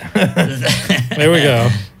Lee. There we go.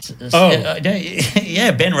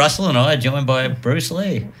 Yeah, Ben Russell and I are joined by Bruce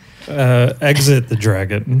Lee. Exit the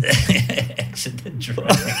dragon. Exit the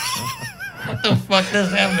dragon. What the fuck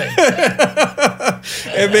does that mean?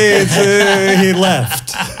 It means he left.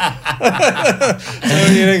 So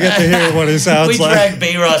you didn't get to hear what he sounds We like. dragged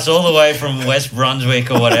B-Russ all the way from West Brunswick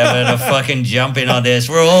or whatever to fucking jump in on this.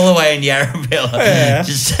 We're all the way in Yarraville. Yeah.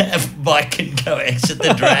 Just have Mike and go exit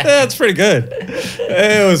the dragon. That's pretty good.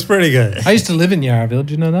 It was pretty good. I used to live in Yarraville.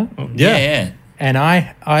 Do you know that? Yeah. And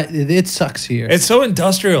it sucks here. It's so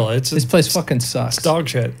industrial. This place fucking sucks. It's dog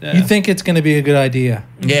shit. You think it's going to be a good idea.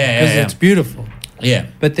 Yeah. Because it's beautiful. Yeah.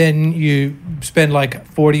 But then you spend like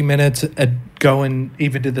 40 minutes going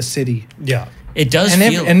even to the city. Yeah. It does And,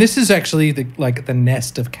 feel... and this is actually the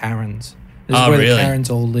nest of Karens. This is where really? the Karens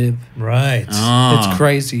all live. Right. It's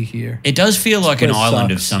crazy here. It does feel like an place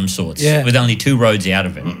island of sucks. some sorts, Yeah. with only 2 roads out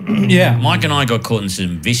of it. Yeah. Mike and I got caught in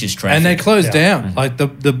some vicious traffic. And they closed Yeah. down. Like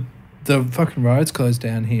the fucking roads closed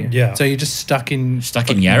down here. Yeah. So you're just stuck in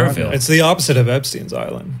Yarraville. It's the opposite of Epstein's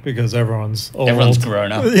Island because everyone's old. Everyone's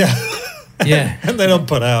grown up. Yeah. Yeah. And they don't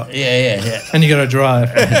put out. Yeah. And you got to drive.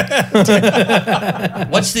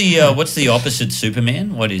 What's the opposite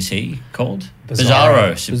Superman? What is he called?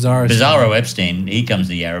 Bizarro. Bizarro. Epstein. He comes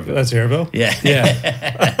to Yarraville. That's Yarraville? Yeah.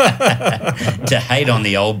 To hate on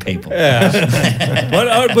the old people.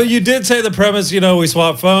 Yeah. But you did say the premise, we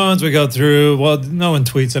swap phones, we go through, no one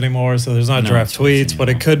tweets anymore, so there's not No draft one tweets tweets, but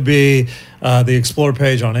it could be the Explore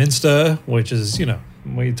page on Insta, which is,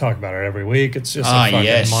 we talk about it every week. It's just a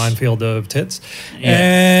fucking minefield of tits. Yeah.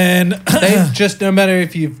 And They just, no matter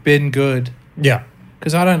if you've been good, yeah.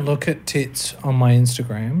 because I don't look at tits on my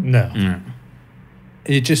Instagram. No.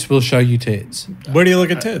 It just will show you tits. Where do you look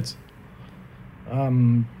at tits?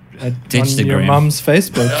 On your Titstagram. mum's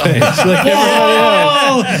Facebook page. Like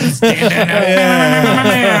She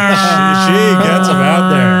gets them out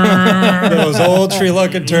there. Those old tree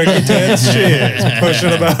looking turkey tits. She is pushing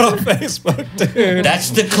them out on Facebook, dude. That's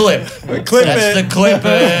the clip. Clip That's it. the clip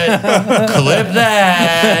it. Clip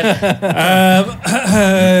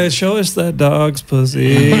that. Show us that dog's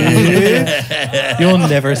pussy. You'll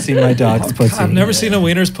never see my dog's pussy. I've never seen a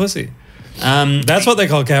wiener's pussy. That's what they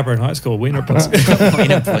call Capper in high school, wiener pussy.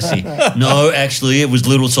 Wiener pussy. No, actually, it was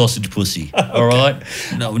little sausage pussy. All right?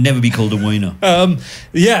 No, it would never be called a wiener.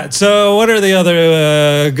 Yeah, so what are the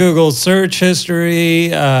other Google search history,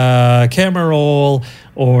 camera roll,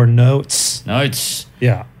 or notes? Notes.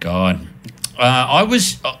 Yeah. God.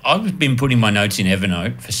 I've been putting my notes in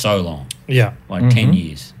Evernote for so long, Yeah. like 10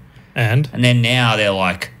 years. And? And then now they're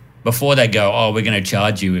like, before they go, we're going to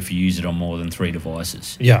charge you if you use it on more than 3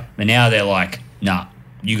 devices. Yeah. But now they're like, nah,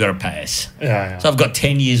 you got to pay us. Yeah. So I've got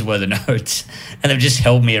 10 years worth of notes, and they've just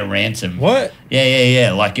held me at ransom. What?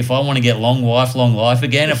 Yeah. Like if I want to get long life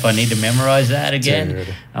again, if I need to memorize that again,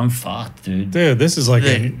 Dude. I'm fucked, dude. Dude, this is like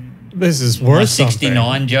this is worth My something.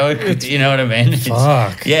 69 joke, you know what I mean?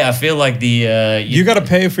 Fuck. Yeah, I feel like the... You got to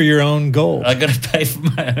pay for your own gold. I got to pay for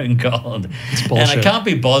my own gold. It's And bullshit. I can't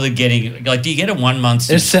be bothered getting... Like, do you get a 1 month...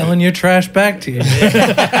 They're selling your trash back to you.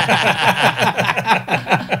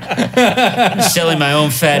 selling my own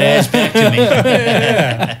fat ass back to me.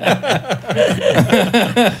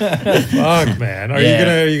 Fuck, man. Are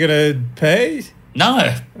you gonna pay?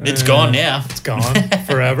 No, it's gone now. It's gone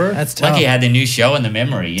forever. That's tough. Like you had the new show in the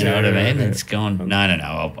memory, you know what I mean? Dude. It's gone. No.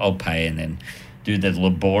 I'll pay and then do the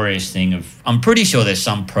laborious thing of... I'm pretty sure there's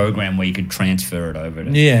some program where you could transfer it over to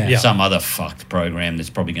Yeah. some other fucked program that's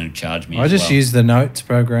probably going to charge me I as just well. use the notes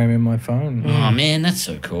program in my phone. Oh, man, that's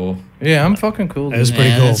so cool. Yeah, I'm fucking cool. That was dude. pretty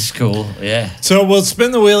Yeah, cool. That's cool, yeah. So we'll spin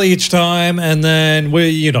the wheel each time, and then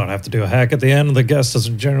you don't have to do a hack at the end. The guest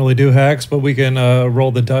doesn't generally do hacks, but we can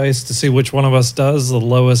roll the dice to see which one of us does the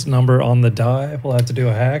lowest number on the die. We'll have to do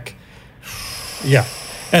a hack. Yeah.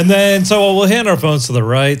 And then, so we'll hand our phones to the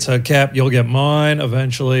right. So, Cap, you'll get mine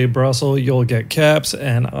eventually. Brussels, you'll get Cap's,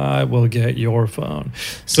 and I will get your phone.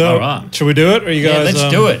 So, All right. should we do it? Or you guys? Let's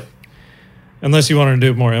do it. Unless you want to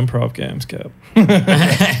do more improv games, Cap.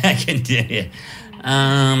 I can do it.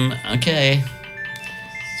 Okay.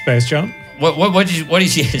 Space jump. What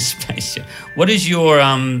is your space? What is your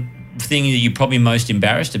thing that you're probably most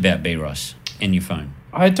embarrassed about, B. Ross, in your phone?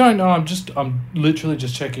 I don't know. I'm literally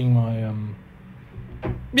just checking my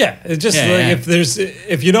Yeah, it's just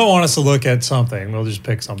if you don't want us to look at something, we'll just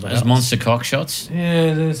pick something. Those else. monster cock shots.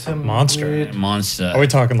 Yeah, there's some Monster. weird- Monster. Are we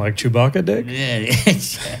talking like Chewbacca dick? Yeah,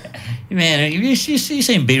 man, you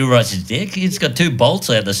seen B. Ross's dick? It's got 2 bolts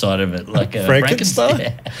out the side of it, like a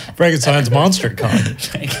Frankenstein? Frankenstein's monster cock.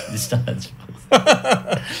 Frankenstein's.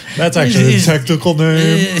 That's actually the technical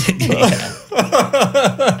name.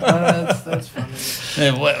 That's funny.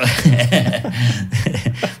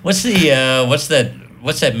 What's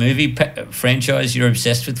that movie franchise you're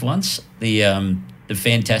obsessed with once? The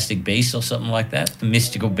Fantastic Beast or something like that? The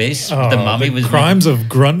Mystical Beast? The Mummy was... Crimes of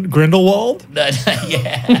Grindelwald?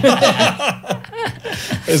 Yeah.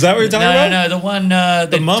 Is that what you're talking about? No, the one...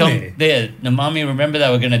 The Mummy. The Mummy, remember they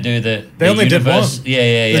were going to do the only did universe? one.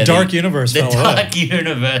 Yeah. The Dark Universe The fell away. Dark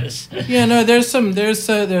Universe. Yeah, no, there's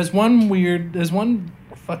one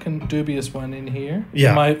fucking dubious one in here. Yeah.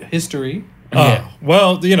 In my history. Yeah.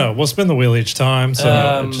 Well, we'll spin the wheel each time,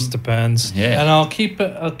 so it just depends. Yeah. And I'll keep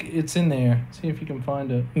it. It's in there. See if you can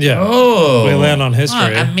find it. Yeah. Oh. We land on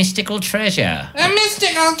history. A mystical treasure. A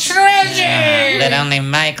mystical treasure That only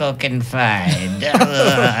Michael can find.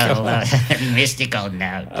 Mystical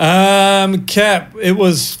note. Cap, it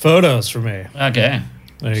was photos for me. Okay.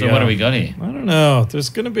 There you So go. what do we got here? I don't know. There's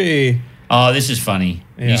going to be... Oh, this is funny.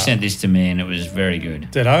 Yeah. You sent this to me and it was very good.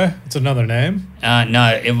 Did I? It's another name?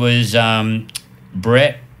 No, it was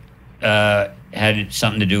Brett had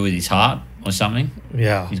something to do with his heart or something.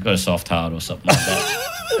 Yeah. He's got a soft heart or something like that.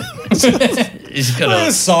 He's got A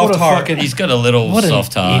a soft What a heart. fucking- He's got a little What an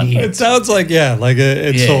soft heart. idiot. It sounds like, like an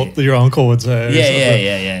insult that your uncle would say. or something.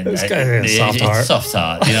 Yeah. This guy has a soft It's heart. soft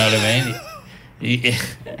heart, you know what I mean? He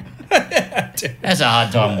has a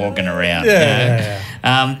hard time walking around. Yeah.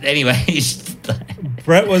 Anyway, he's...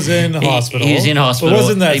 Brett was in hospital. He was in hospital. It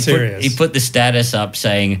wasn't that he serious. He put the status up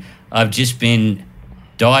saying, I've just been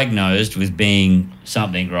diagnosed with being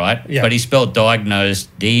something, right? Yeah. But he spelled diagnosed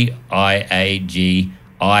Diagnosed.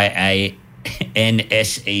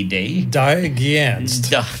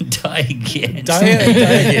 Diagnosed.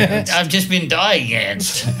 Diagnosed. I've just been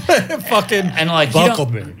diagnosed. Fucking And like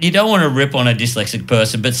buckled me. you don't want to rip on a dyslexic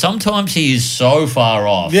person, but sometimes he is so far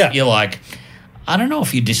off. Yeah. You're like, I don't know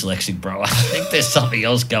if you're dyslexic, bro. I think there's something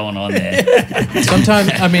else going on there. Sometimes,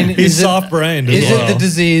 I mean, He's soft-brained as Is well. it the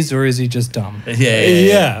disease or is he just dumb?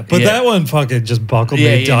 Yeah, but that one fucking just buckled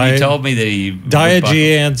me. you told me that he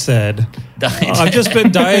Diagean said, I've just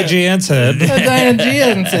been Diagean said.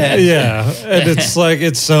 Diagean said. Yeah, and it's like,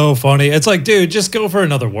 it's so funny. It's like, dude, just go for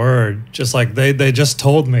another word. Just like they just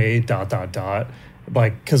told me ...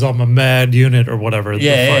 Like, because I'm a mad unit or whatever the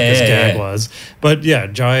fuck this gag was. But yeah,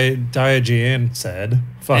 Diagean said,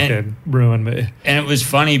 fucking ruined me. And it was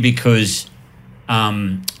funny because,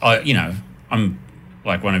 I'm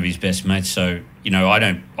like one of his best mates, so I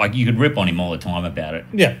don't like. You could rip on him all the time about it.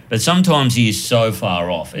 Yeah. But sometimes he is so far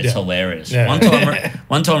off, it's Yeah. hilarious. Yeah.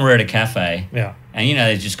 One time we're at a cafe, Yeah. and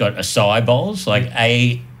they just got acai bowls, like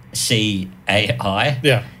ACAI.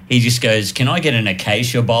 Yeah. He just goes, "Can I get an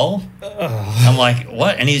acacia bowl?" I'm like,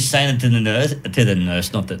 "What?" And he's saying it to the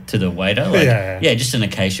nurse, not to the waiter. Like, Yeah. just an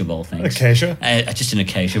acacia bowl, thanks. Acacia? Just an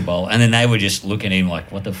acacia bowl. And then they would just look at him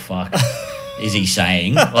like, "What the fuck is he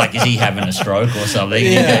saying? Like, is he having a stroke or something?"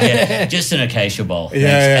 Yeah. Just an acacia bowl, thanks.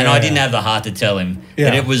 Yeah, And I yeah. didn't have the heart to tell him Yeah.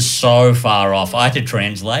 that it was so far off. I had to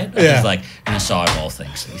translate. I Yeah. was like, "An acai bowl,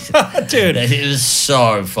 thanks." Dude. It was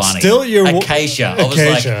so funny. Still your acacia. I was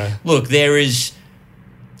Acacia. like, look, there is,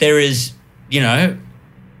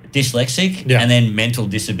 dyslexic Yeah. and then mental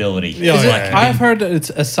disability. Yeah, It's yeah, like, yeah. I've heard that it's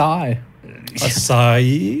acai.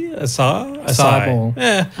 Acai bowl.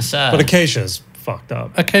 Yeah. Acai. But acacia's fucked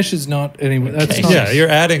up. Acacia's not anyway. That's Acacia. not. Yeah, you're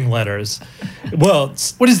adding letters. Well,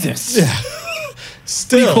 What is this? yeah. What do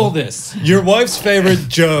Still, you call this? your wife's favorite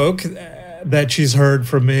joke that she's heard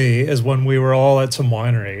from me is when we were all at some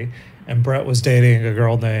winery and Brett was dating a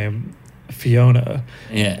girl named Fiona.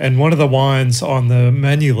 Yeah. And one of the wines on the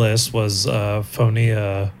menu list was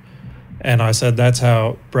Fonia. And I said, that's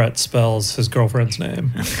how Brett spells his girlfriend's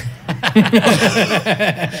name.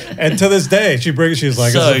 And to this day, she's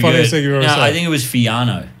like, so it's the funniest good. thing you've ever No, said. I think it was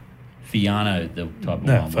Fiano. Fiano, the type of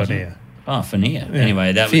No, one. wasn't it? Fonia. Oh, Fania.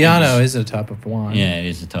 Anyway, that Fiano was is a type of wine. Yeah, it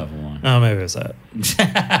is a type of wine. Oh, maybe it's that.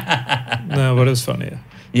 No, what is funnier?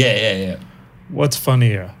 Yeah. What's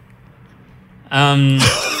funnier? I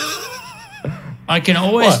can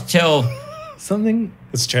always What? tell. Something.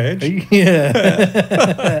 It's changed.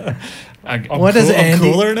 Yeah. I, What does I'm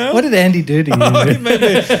Andy? cooler now? What did Andy do to you? Oh,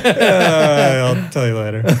 maybe. I'll tell you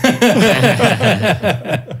later.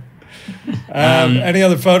 Any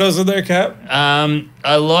other photos in there, Cap?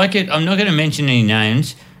 I like it. I'm not going to mention any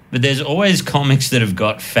names, but there's always comics that have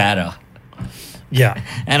got fatter. Yeah.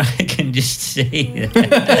 And I can just see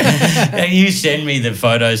that. You send me the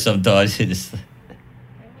photos sometimes. It's,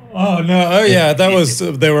 Oh no! Oh yeah, that was.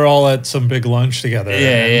 They were all at some big lunch together.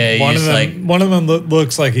 Yeah. One of just them. like, One of them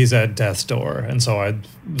looks like he's at death's door, and so I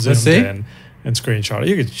zoomed see? in and screenshot it.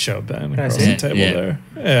 You could show Ben I across see? the table Yeah.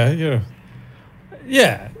 there.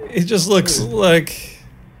 Yeah. He just looks like.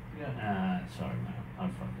 sorry,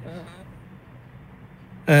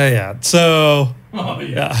 man. Yeah. So. Oh,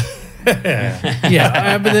 Yeah. Yeah.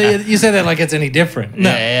 Yeah, but you say that like it's any different.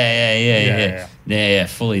 Yeah,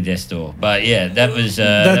 fully death's door. But yeah, that was.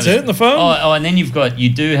 That's it in the phone? Oh, and then you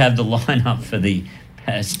do have the lineup for the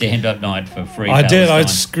stand-up night for free. I did. I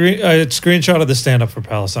Palestine. screenshotted the stand up for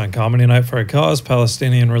Palestine Comedy Night for a Cause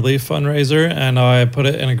Palestinian Relief fundraiser, and I put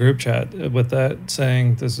it in a group chat with that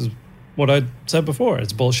saying this is what I said before.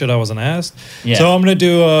 It's bullshit. I wasn't asked. Yeah. So I'm going to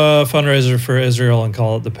do a fundraiser for Israel and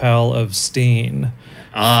call it the Pal of Steen.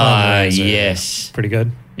 Ah, fundraiser. yes. Pretty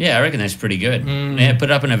good. Yeah, I reckon that's pretty good. Yeah,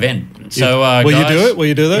 put up an event. So, will guys, you do it? Will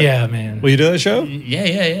you do that? Yeah, man. Will you do that show?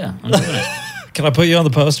 Yeah. I'm doing it. Can I put you on the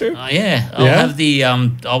poster? Yeah, I'll Yeah? have the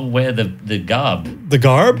I'll wear the garb. The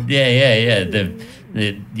garb? Yeah. The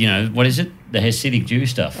you know, what is it? The Hasidic Jew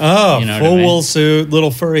stuff. Oh, you know what full I mean? wool suit,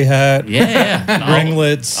 little furry hat. Yeah.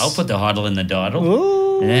 Ringlets. I'll put the Heidel in the Didel.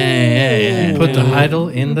 Ooh. Yeah. Put the idol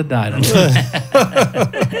in the diddle.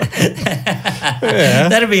 Yeah.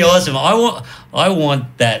 That'd be awesome. I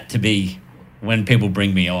want that to be when people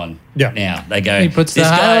bring me on. Yeah. Now they go. He puts the "This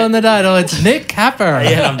guy-" idol in the diddle. It's Nick Capper.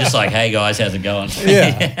 Yeah, I'm just like, hey guys, how's it going?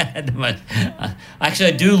 Yeah.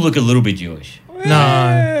 Actually, I do look a little bit Jewish.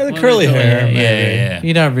 Yeah, the curly hair. maybe. Yeah.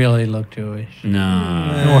 You don't really look Jewish.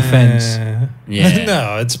 No. No offense. Yeah.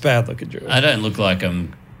 No, it's bad looking Jewish. I don't look like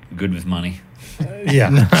I'm good with money. Yeah,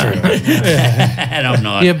 true. And I'm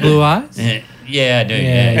not. You have blue eyes? Yeah, I do.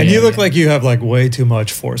 Yeah, And yeah. you look like you have like way too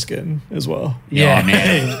much foreskin as well. Yeah,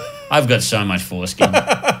 man. I've got so much foreskin.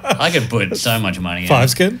 I could put so much money in. Five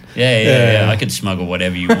skin? Yeah. I could smuggle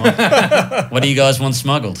whatever you want. What do you guys want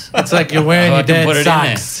smuggled? It's like you're wearing Oh, your I can put it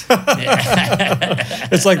dad's in socks.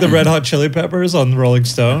 It's like the Red Hot Chili Peppers on Rolling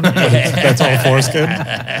Stone. But that's all foreskin.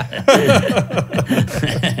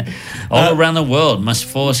 All around the world, my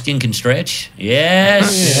foreskin can stretch.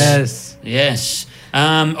 Yes. Yes.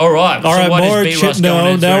 All right. All right, what is more. B. Ross No,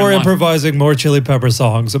 going to now through we're my- improvising more Chili Pepper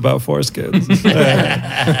songs about foreskins.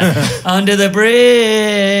 Under the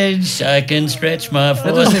bridge, I can stretch my That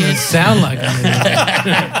doesn't even foreskin. sound like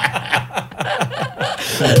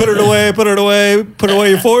Put it away, put it away, put away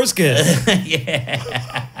your foreskin. Yeah.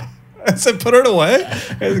 I said, put it away.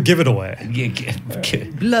 Give it away.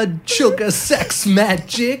 blood, sugar, sex,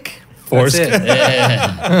 magic. Foreskin.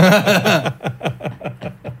 Yeah.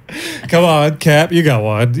 Come on, Cap. You got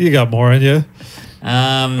one. You got more in you.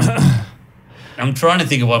 I'm trying to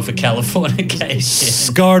think of one for Californication.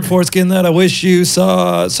 Scarred foreskin that I wish you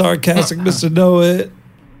saw. Sarcastic Mr. Know It.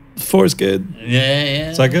 Foreskin. Yeah.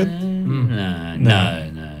 Is that good? No.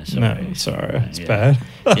 Sorry. No, sorry. It's Yeah. bad.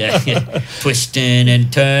 Yeah. Twisting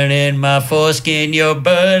and turning my foreskin, you're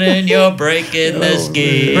burning, you're breaking the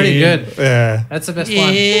skin. Pretty good. Yeah. That's the best one.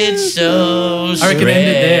 It's so I reckon end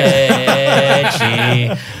it stretchy.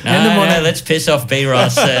 End them on a- Let's piss off B.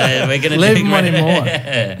 Ross. We're gonna Leave do him on more.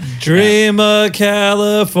 Dream of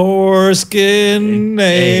California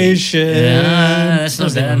Nation. That's not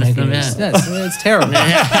Doesn't even bad. make That's not any bad. sense. That's terrible.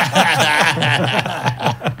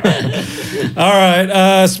 All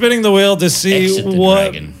right. Spinning the wheel to see Exit the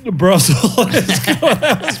what dragon. Brussels is going.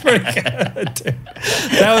 That was pretty good. Dude.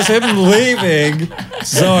 That was him leaving,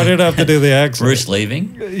 so I didn't have to do the accent. Bruce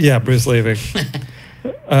leaving. Yeah, Bruce leaving.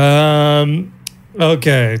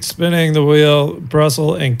 Okay, spinning the wheel,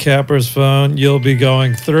 Brussels and Capper's phone. You'll be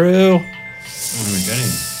going through. What are we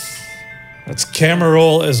getting? That's camera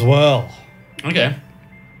roll as well. Okay.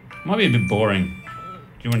 Might be a bit boring. Do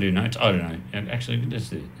you want to do notes? I don't know. Actually, let's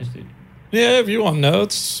do it. Yeah, if you want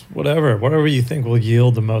notes, whatever you think will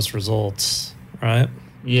yield the most results, right?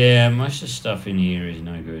 Yeah, most of the stuff in here is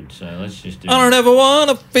no good, so let's just do I don't ever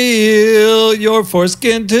want to feel your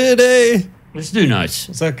foreskin today. Let's do notes.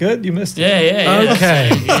 Is that good? You missed it. Yeah. Okay.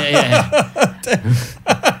 Yeah.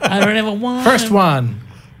 I don't ever want. First one,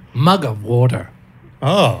 mug of water.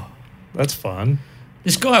 Oh, that's fun.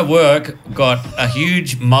 This guy at work got a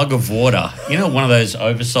huge mug of water. You know, one of those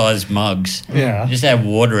oversized mugs. Yeah. Just had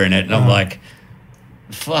water in it, and I'm like,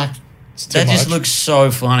 fuck. too That just much. looks so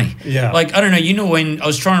funny. Yeah. Like, I don't know, you know, when I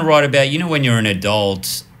was trying to write about, you know, when you're an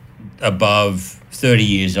adult above 30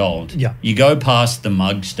 years old, Yeah. you go past the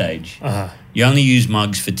mug stage. Uh-huh. You only use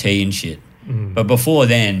mugs for tea and shit. But before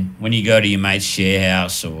then, when you go to your mate's share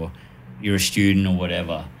house or you're a student or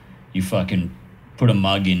whatever, you fucking put a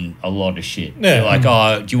mug in a lot of shit. Yeah. You're like,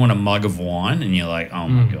 oh, do you want a mug of wine? And you're like, oh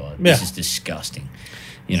my God, this Yeah. is disgusting.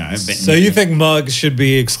 You know, but So you think mugs should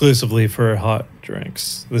be exclusively for hot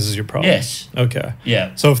drinks? This is your problem? Yes. Okay.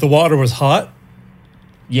 Yeah. So if the water was hot,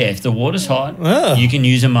 Yeah, if the water's hot, Oh. you can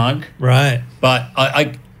use a mug. right. But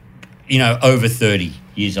I you know, over 30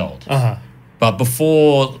 years old. Uh-huh. But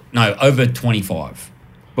over 25.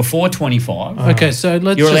 Before 25, Okay, so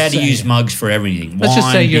let's you're just allowed to say- use mugs for everything. Let's just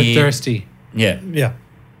Wine, say you're beer. thirsty. Yeah. Yeah.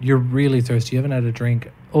 You're really thirsty. You haven't had a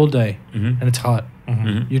drink all day, Mm-hmm. and it's hot.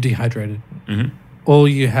 You're dehydrated. Mhm. All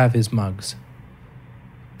you have is mugs.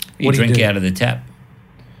 You What do you drink do? out of the tap.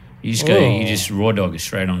 You just go, Oh. you just raw dog it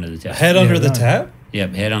straight onto the tap. Head under the right. tap?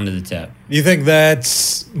 Yep, head under the tap. You think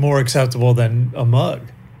that's more acceptable than a mug?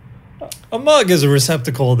 A mug is a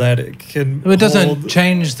receptacle that it can It doesn't hold-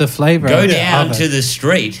 change the flavor. Go of down it. to the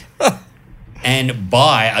street and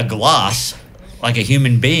buy a glass like a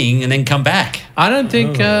human being, and then come back. I don't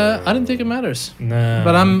think it matters. No.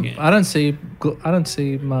 But Yeah. I don't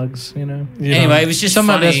see mugs. You know. You know, Anyway, it was just Some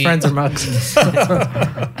funny. of my best friends are mugs.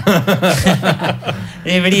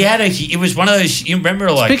 Yeah, but he had it was one of those. You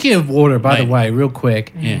remember, like, Speaking of water, by the Mate. way, real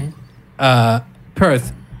quick, yeah,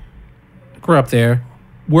 Perth, grew up there.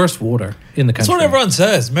 Worst water in the that's country. what everyone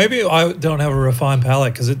says. Maybe I don't have a refined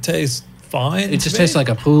palate because it tastes fine. It just tastes like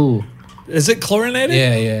a pool. Is it chlorinated?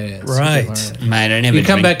 Yeah. It's super Right. chlorinated. mate, I never. You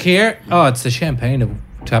come drink- back here. Oh, it's the champagne of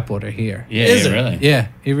tap water here. Yeah, Is it? really. Yeah,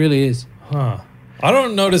 it really is. Huh. I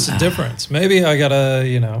don't notice a difference. Maybe I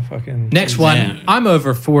gotta, fucking. Next one. Yeah. I'm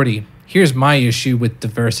over 40. Here's my issue with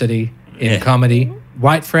diversity in Yeah. comedy.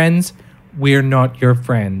 White friends, we're not your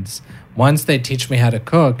friends. Once they teach me how to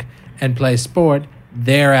cook and play sport,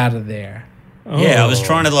 they're out of there. Yeah, I was Oh.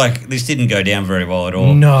 trying to this didn't go down very well at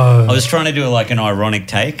all. No. I was trying to do an ironic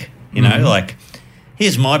take, like,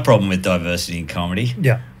 here's my problem with diversity in comedy.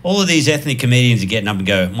 Yeah. All of these ethnic comedians are getting up and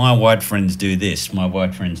go, my white friends do this, my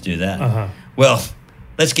white friends do that. Uh-huh. Well,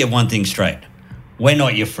 let's get one thing straight. We're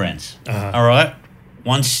not your friends, all right?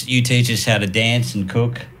 Once you teach us how to dance and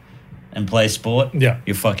cook and play sport, Yeah.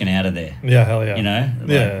 you're fucking out of there. Yeah, hell yeah. You know?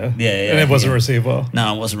 Yeah. Yeah. And it wasn't yeah. received well.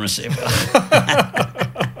 No, it wasn't received.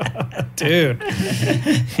 Dude. Do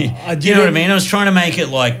you know what I mean? I was trying to make it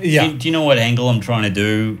like, Yeah. do you know what angle I'm trying to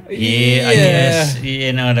do here? I Yeah. guess.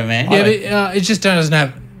 You know what I mean? Yeah, but it just doesn't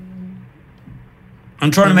have.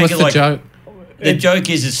 I'm trying to make What's it the like, joke? the joke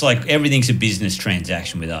is it's like everything's a business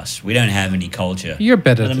transaction with us. We don't have any culture. You're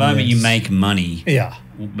better At the than moment this. you make money, Yeah.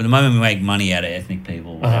 but the moment we make money out of ethnic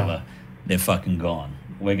people, whatever, they're fucking gone.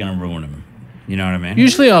 We're going to ruin them. You know what I mean?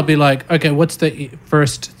 Usually I'll be like, okay, what's the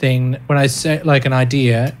first thing when I say like an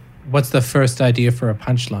idea? What's the first idea for a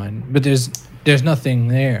punchline? But there's nothing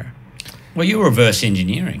there. Well, you're reverse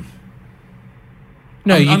engineering.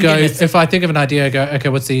 No, I'm you go. getting a If I think of an idea, I go, okay,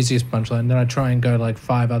 what's the easiest punchline? Then I try and go like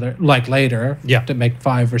five other, like later, Yeah. to make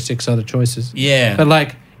 5 or 6 other choices. Yeah. But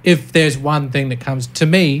like, if there's one thing that comes to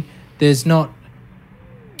me, there's not.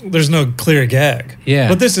 There's no clear gag. Yeah.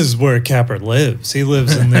 But this is where Capper lives. He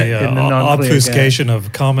lives in the, In the non-clear obfuscation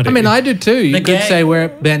of comedy. I mean, I do too. You The could gag- say, "Where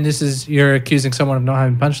Ben, this is you're accusing someone of not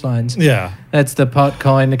having punchlines." Yeah. That's the pot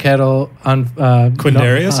calling the kettle on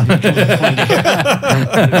Quindarius?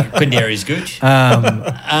 Quindarius Gooch.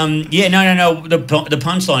 Yeah, no. The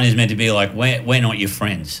punchline is meant to be like, we're not your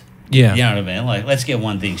friends. Yeah. You know what I mean? Like, let's get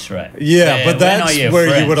one thing straight. Yeah, but we're that's not your where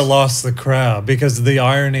you friends. would have lost the crowd because the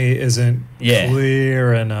irony isn't Yeah.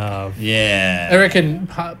 clear enough. Yeah. I reckon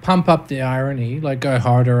pump up the irony, like go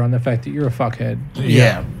harder on the fact that you're a fuckhead.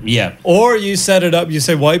 Yeah. Yeah. Or you set it up, you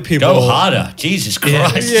say white people. Go harder. Jesus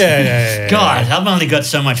Christ. Yeah. God, I've only got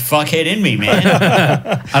so much fuckhead in me, man.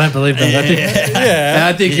 I don't believe that. I think, Yeah.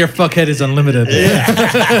 I think your fuckhead is unlimited.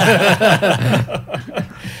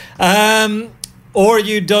 Or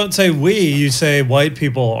you don't say we, you say white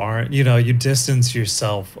people aren't, you distance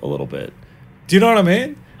yourself a little bit. Do you know what I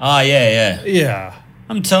mean? Oh, yeah. Yeah.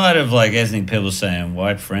 I'm tired of ethnic people saying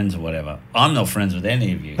white friends or whatever. I'm not friends with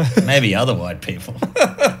any of you. Maybe other white people.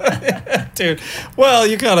 Dude, well,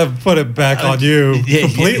 you gotta put it back on you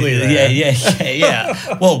completely.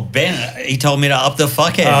 Yeah. Well, Ben, he told me to up the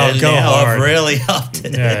fuckhead. Oh, and go now hard. I've really upped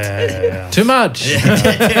it. Yeah. Too much.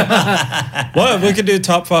 Well, we could do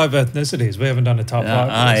top 5 ethnicities. We haven't done a top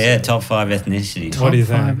 5. Top 5 ethnicities. What do you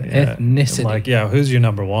think? Top 5 ethnicity. Like, who's your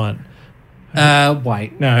number 1?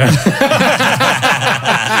 White. No.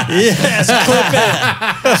 Yes, clip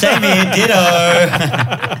it. Same here, ditto.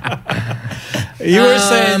 You were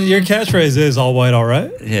saying your catchphrase is all white, all right?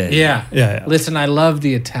 Yeah. Yeah. Listen, I love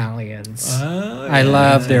the Italians. Oh, I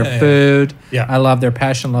love their food. Yeah. I love their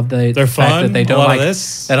passion. Love the They're fact fun. that they A don't lot like of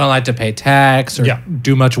this. they don't like to pay tax or Yeah.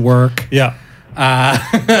 do much work. Yeah.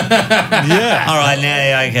 Yeah. All right,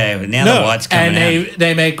 now, okay. Now No. the white's coming And out.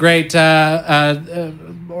 they make great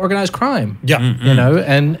organized crime. Yeah. You know,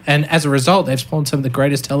 and as a result, they've spawned some of the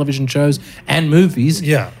greatest television shows and movies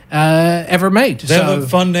Yeah. ever made. They have a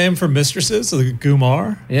fun name for mistresses, the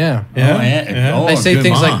Gumar. Yeah. Yeah. Oh, yeah. Oh, They say good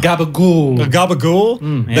things mom. like gabagool. A gabagool.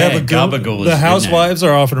 They have Yeah, a gabagool is The a good housewives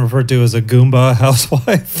are often referred to as a Goomba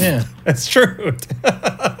housewife. Yeah. That's true.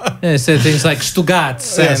 They say things like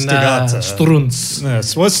Stugats Yeah, and Stugats. Strunz.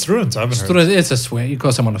 Yes. What's Struns? I haven't heard. Strunz. It's a swear. You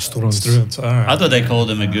call someone a Strunz. Struns. All right. I thought they called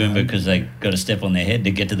him a Goomba because they got to step on their head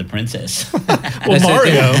to get to the princess. Well, They say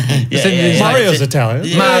Mario. things- Mario's Italian.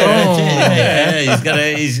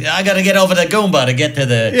 I got to get over the Goomba to get to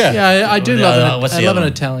the. Yeah. Yeah, I do love what's an, the I love other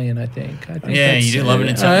an one? Italian. I think. Yeah, you do love an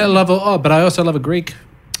I Italian. love, but I also love a Greek.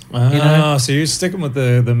 Oh, You know? so you're sticking with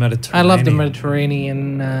the Mediterranean. I love the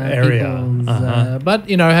Mediterranean Area. peoples, Uh-huh. but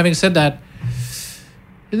having said that,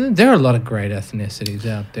 there are a lot of great ethnicities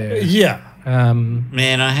out there. Yeah.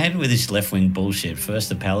 Man, I hate with this left wing bullshit. First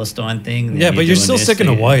the Palestine thing. then Yeah, but you're doing still this sticking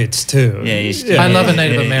to thing. whites, too. Yeah, you're still, I love a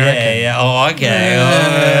Native American. Yeah. Oh, okay.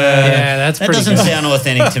 Yeah, that's that pretty doesn't good. sound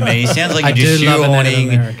authentic to me. Sounds like I you're just do love a Native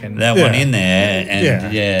American. shoehorning that Yeah. one in there.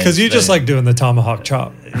 And, yeah, Because you just but- like doing the tomahawk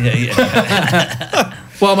chop. Yeah.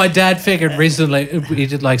 Well, my dad figured recently he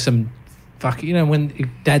did like some when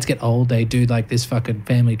dads get old, they do like this fucking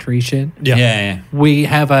family tree shit. Yeah. We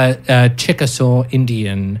have a Chickasaw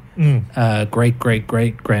Indian Mm. great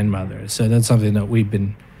grandmother, so that's something that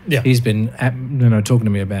Yeah. he's been talking to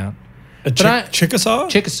me about. A Chickasaw?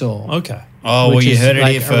 Chickasaw. Okay. Oh, well, which you is, heard it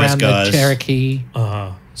like, here first, around guys. The Cherokee,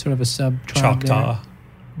 sort of a sub Choctaw.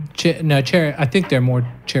 I think they're more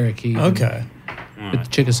Cherokee. Okay.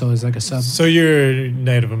 But Chickasaw is like a sub. So you're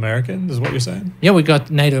Native American, is what you're saying? Yeah, we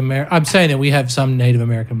got Native American. I'm saying that we have some Native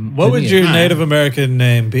American. What would lineage. your Native American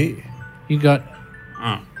name be? You got?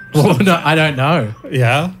 Oh. Well, no, I don't know.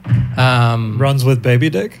 Yeah? Runs with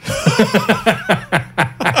baby dick?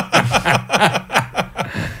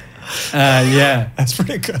 Yeah. That's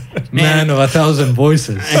pretty good. Man of 1,000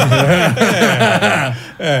 voices.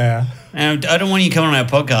 Yeah. And I don't want you coming on our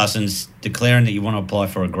podcast and declaring that you want to apply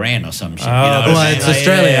for a grant or some shit. You know what Well, I'm it's saying?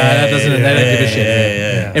 Australia. They don't give a shit.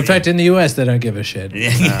 Yeah. In fact, in the US, they don't give a shit.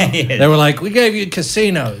 They were like, "We gave you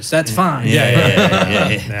casinos. That's fine."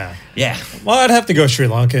 Yeah. Well, I'd have to go Sri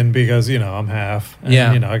Lankan because, I'm half. And,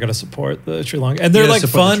 Yeah. I got to support the Sri Lankan. And they're gotta like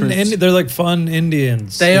support the fun. troops. They're like fun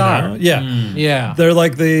Indians. They you are. know? Yeah. Yeah. They're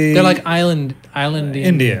like They're like island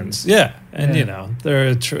Indians. Yeah. And, Yeah. they're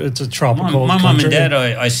it's a tropical My mum country. and dad,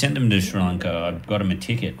 I sent them to Sri Lanka. I got them a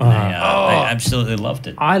ticket. And they absolutely loved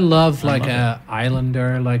it. I love like love a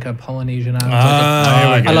islander, like a Polynesian island.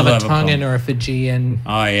 Ah, I love a love a Tongan or a Fijian.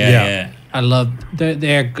 Oh, Yeah. yeah. I love.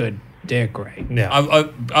 They're good. They're great. Yeah. I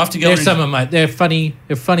after going They're funny.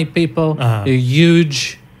 They're funny people. Uh-huh. They're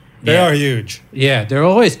huge. They Yeah. are huge. Yeah, they're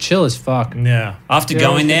always chill as fuck. Yeah. After They're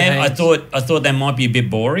going always there, good I thought they might be a bit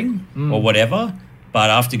boring Mm. or whatever. But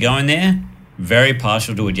after going there, very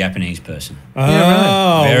partial to a Japanese person.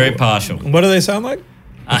 Oh. Very partial. What do they sound like?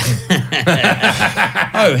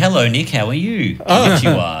 Oh, hello, Nick. How are you? Yes,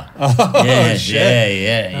 you are. Yes, shit.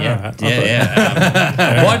 yeah.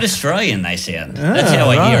 Quite Australian they sound. That's how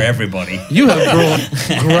I hear everybody. You have brought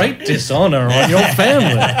great dishonor on your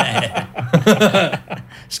family.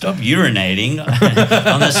 Stop urinating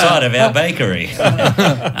on the side of our bakery.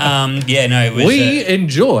 It was. We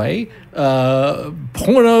enjoy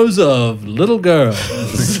pornos of little girls.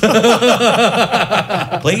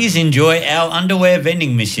 Please enjoy our underwear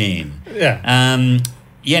vending machine. Yeah.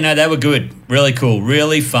 They were good. Really cool.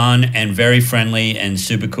 Really fun and very friendly and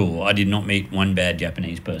super cool. I did not meet one bad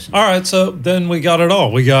Japanese person. All right, so then we got it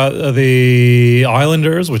all. We got the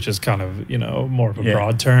Islanders, which is kind of, more of a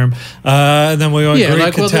broad term. And then we got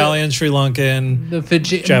Greek, Italian, Sri Lankan, The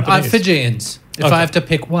Japanese. Fijians. If Okay. I have to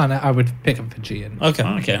pick one, I would pick a Fijian.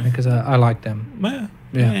 Okay. Because I like them. Yeah.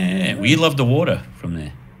 Yeah. Well, you love the water from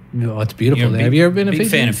there. Oh, it's beautiful You're a there. big- Have you ever been to big Fiji?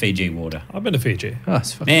 fan of Fiji water. I've been to Fiji. Oh,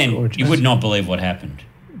 it's fucking Man, gorgeous. you would not believe what happened.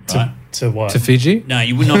 Right? To what? To Fiji? No,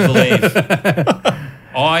 you would not believe.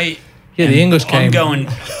 Yeah, the English came. I'm going.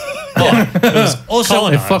 Also,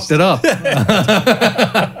 They fucked it up.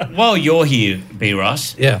 while you're here, B.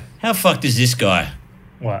 Ross, Yeah. how fucked is this guy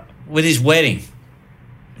What? with his wedding?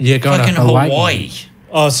 Yeah, going Fucking to Hawaii. Hawaii.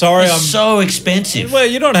 Oh, sorry. It's so expensive. Well,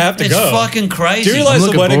 you don't have to It's go. fucking crazy. Do you realize the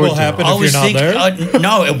looking wedding will forward to it. happen I if was you're not thinking, there?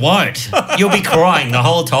 no, it won't. You'll be crying the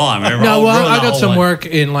whole time. No, well, I got some work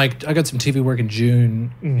in I got some TV work in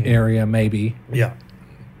June area maybe. Yeah.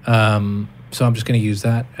 So I'm just going to use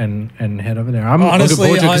that and head over there. I'm Honestly, looking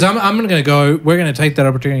forward to it because I'm going to go. We're going to take that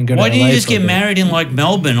opportunity and go. Why to do you LA just for a get bit. married in like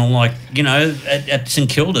Melbourne or like at St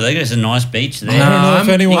Kilda? There's a nice beach there. I don't know if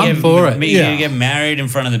anyone- You I'm get- for it You get married in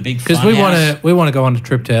front of the big because fun we want to go on a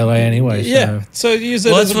trip to LA anyway. So. Yeah. So use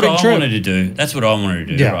it Well, as that's a what big I trip. wanted to do. That's what I wanted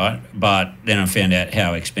to do, Yeah. right? But then I found out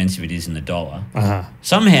how expensive it is in the dollar. Uh-huh.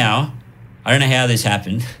 Somehow, I don't know how this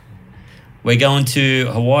happened. We're going to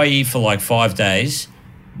Hawaii for like 5 days,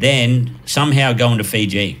 then somehow going to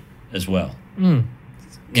Fiji as well. You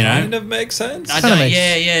know? Kind of makes sense. I Kinda don't, makes-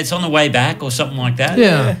 yeah, it's on the way back or something like that.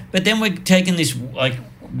 Yeah. But then we're taking this, like,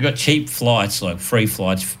 we got cheap flights, like free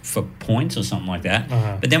flights for points or something like that.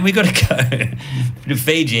 Uh-huh. But then we got to go to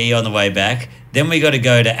Fiji on the way back. Then we got to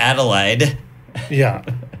go to Adelaide Yeah.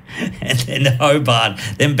 and then Hobart,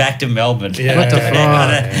 then back to Melbourne. Yeah. What the Yeah. fuck?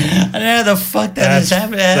 I don't know how the fuck that is That's-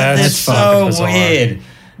 happening. that's That's fucking so bizarre. weird.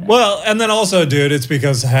 Well, and then also, dude, it's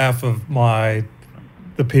because half of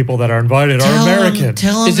the people that are invited are American.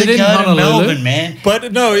 Tell them Is to it in go to Honolulu? Melbourne, man.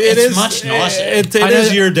 But no, It's is much nicer. It I know is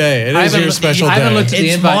that- your day. It I is haven't your looked- special I day. haven't looked at the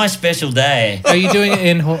It's invite. my special day. Are you doing it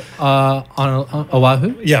in on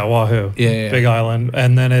Oahu? Yeah, Wahoo. Yeah. Big island,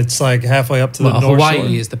 and then it's like halfway up to the Well, North Hawaii Shore.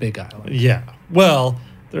 is the big island. Yeah. Well,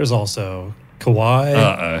 there's also Kauai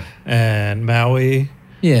Uh-oh. and Maui,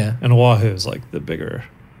 Yeah, and Oahu is like the bigger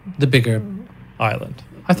the bigger. island.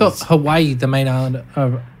 I thought Hawaii, the main island. I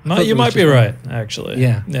No, thought you it was might be just- right. Actually.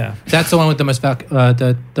 Yeah. Yeah. That's the one with the most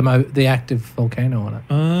the active volcano on it.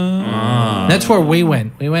 Ah. That's where we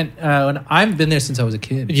went. We went. When I've been there since I was a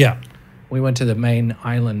kid. Yeah. We went to the main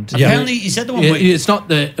island. Yeah. Apparently, is that the one It- where... it's not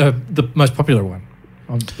the most popular one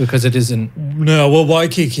because it isn't. No, well,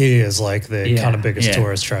 Waikiki is like the Yeah. kind of biggest Yeah.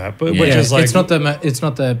 tourist trap, but Yeah. which is like it's not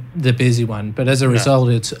the busy one, but as a result,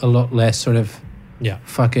 it's a lot less sort of yeah.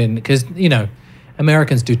 fucking because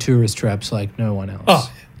Americans do tourist traps like no one else.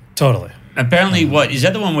 Oh, totally. Apparently, what is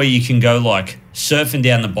that the one where you can go like surfing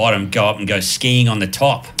down the bottom, go up and go skiing on the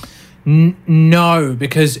top? No,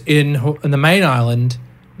 because in the main island,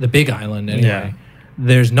 the big island anyway, Yeah.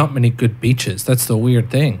 there's not many good beaches. That's the weird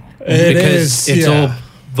thing. It because is, it's yeah. all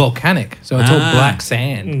volcanic, so it's all Ah. black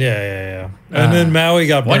sand. Yeah. And then Maui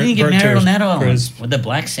got Why burnt, didn't you get burnt married to on a that island crisp. with the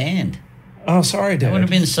black sand? Oh, sorry, That would have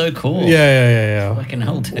Dad. been so cool. Yeah. Fucking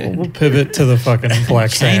hell, dude. We'll pivot to the fucking black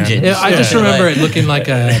Change sand. it. Yeah, I just Yeah. remember it looking like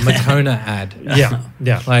a Makona ad.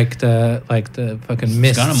 Yeah. Like the fucking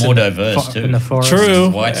mist. kinda more diverse, too. in the forest. True.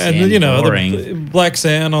 White And sand, the boring. black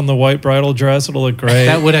sand on the white bridal dress, it'll look great.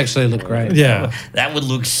 That would actually look great. yeah. That would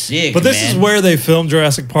look sick. But this man. is where they filmed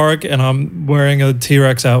Jurassic Park, and I'm wearing a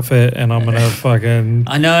T-Rex outfit, and I'm gonna fucking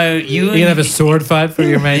I know you. You're gonna have a sword fight for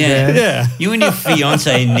your main Yeah. man. yeah. You and your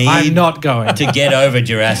fiance need I'm not going. to get over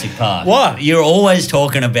Jurassic Park. Why? You're always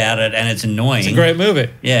talking about it, and it's annoying. It's a great movie.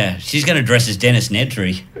 Yeah, she's going to dress as Dennis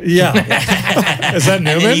Nedry. Yeah. Is that And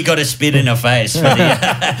then Newman? you got to spit in her face. For the,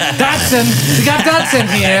 Dodson, we got Dodson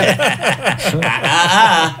here.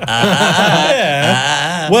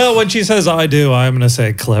 Yeah. Well, when she says "I do," I'm gonna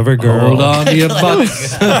say "clever girl." Hold on to your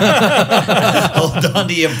butts. hold on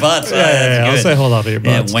to your butts. Yeah, I'll say hold on to your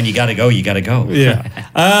Yeah, butts. when you got to go, you got to go. Yeah.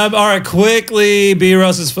 All right, quickly, B.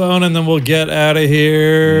 Russ's phone, and then we'll get out of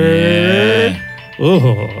here. Yeah.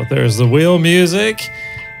 Ooh, there's the wheel music.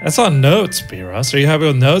 That's on notes, B. Russ. Are you happy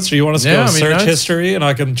with notes, or you want us to Yeah, go I mean, search notes. history, and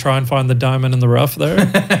I can try and find the diamond in the rough there?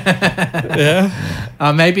 Yeah.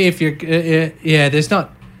 Maybe if you're, yeah, there's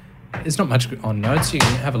not much on notes. You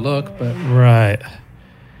can have a look, but Right.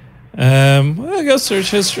 Well, I guess search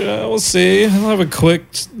history. We'll see. I'll have a quick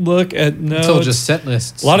look at notes. it's all just set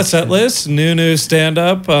lists. A lot of set lists, new stand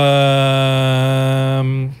up. I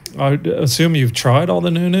assume you've tried all the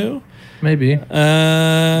new. Maybe.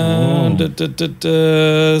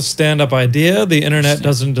 Stand up idea. The internet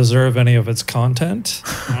doesn't deserve any of its content.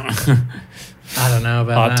 I don't know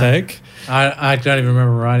about Hot that. take. I don't even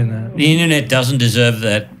remember writing that. The internet doesn't deserve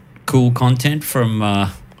that cool content from,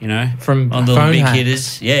 From on the phone big hacks.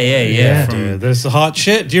 hitters. Yeah. Yeah, From, dude, there's hot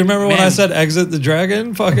shit. Do you remember when I Man. said exit the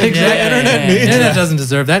dragon? Fucking Exactly. the internet Yeah. needs The internet that. doesn't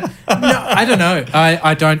deserve that. I don't know.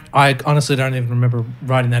 I honestly don't even remember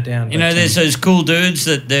writing that down. You know, there's those cool dudes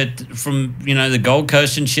that from the Gold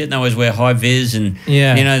Coast and shit. And they always wear high vis and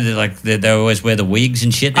they always wear the wigs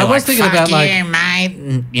and shit. I was thinking about Fuck you,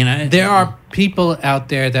 mate. And, there are people out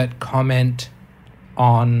there that comment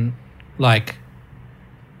on like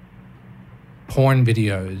porn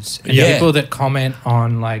videos and people that comment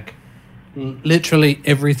on like literally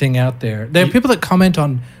everything out there. There are people that comment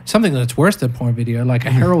on something that's worse than porn video, like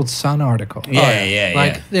a Herald Sun article.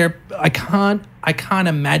 Like I can't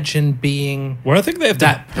imagine being. Well, I think they have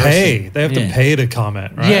to pay. They have to pay to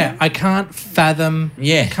comment, right? Yeah, I can't fathom.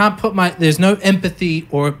 Yeah, can't put there's no empathy,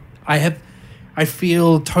 or I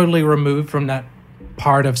feel totally removed from that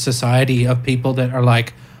part of society of people that are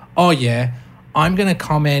like, oh yeah, I'm gonna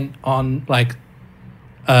comment on like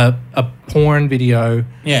a porn video,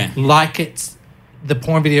 like the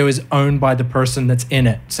porn video is owned by the person that's in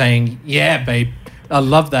it, saying, yeah, babe, I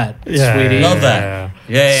love that, sweetie, love that,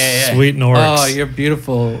 yeah. Sweet Norix. Oh, you're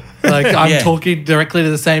beautiful. Like I'm talking directly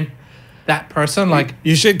to that person. Like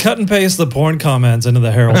you should cut and paste the porn comments into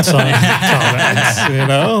the Herald Sun comments. You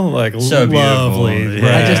know, like so lovely. Beautiful.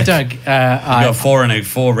 I just don't. I got four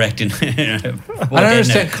wrecked in. I don't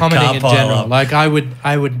understand commenting in general. Like I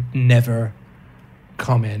would never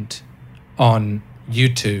comment on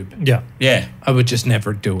YouTube. Yeah. I would just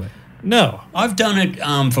never do it. No, I've done it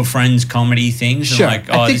for friends' comedy things. Sure, And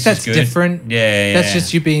I think this that's is good. different. Yeah, that's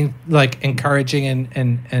just you being like encouraging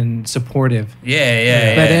and supportive.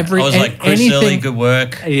 Yeah. But I was like, Chris Early, good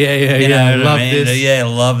work. Yeah. Love this. Yeah,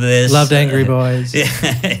 love this. Loved Angry Boys.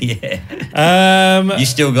 Yeah. You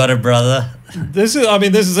still got it, brother. This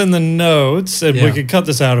is in the notes, and we could cut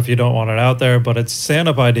this out if you don't want it out there, but it's a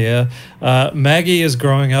stand-up idea. Maggie is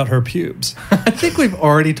growing out her pubes. I think we've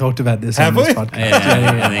already talked about this on this podcast.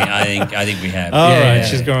 Yeah. I think we have. All right,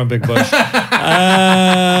 she's growing a big bush.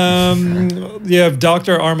 You have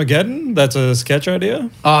Dr. Armageddon. That's a sketch idea.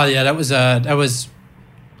 Oh yeah, that was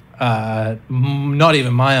not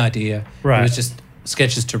even my idea. Right. It was just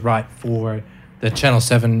sketches to write for the Channel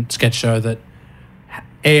 7 sketch show that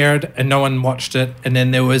aired and no one watched it, and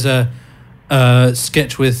then there was a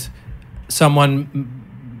sketch with someone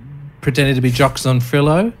pretending to be Jocks on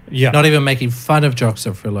Frillo, not even making fun of Jocks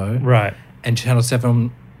on Frillo, right? And Channel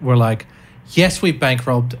 7 were like, yes, we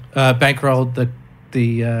bankrolled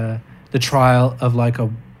the trial of like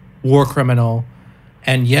a war criminal,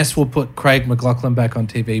 and yes, we'll put Craig McLachlan back on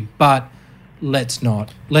TV, but let's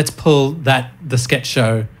pull the sketch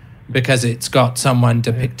show because it's got someone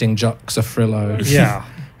depicting Jocks of Frillo. Yeah.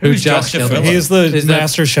 Who's Jocks of Frillo? He's the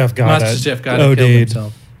Master Chef guy. That killed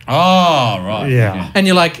himself. Oh, right. Yeah. And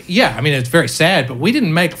you're like, I mean, it's very sad, but we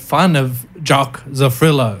didn't make fun of Jock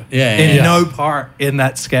Zafrillo in no part in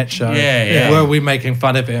that sketch show. Were we making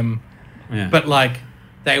fun of him? Yeah. But like,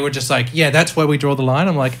 they were just like, that's where we draw the line.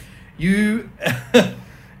 I'm like, you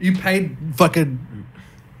paid fucking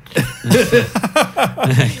the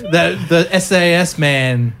SAS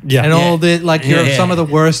man and all the like. You're some of the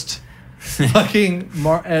worst fucking.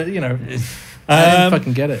 I didn't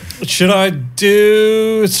fucking get it. Should I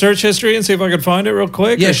do search history and see if I can find it real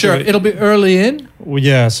quick? Yeah, sure. It'll be early in. Well,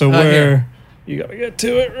 yeah. So you gotta get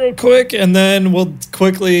to it real quick, and then we'll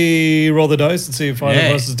quickly roll the dice and see if one of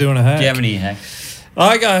us is doing a hack. Do you have any hacks?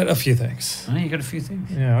 I got a few things. Oh, you got a few things?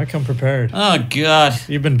 Yeah, I come prepared. Oh, God.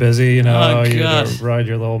 You've been busy, you know. Oh, God. You ride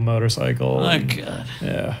your little motorcycle. Oh, God.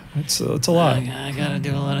 Yeah, it's a lot. I got to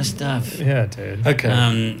do a lot of stuff. Yeah, dude.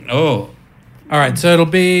 Okay. All right, so it'll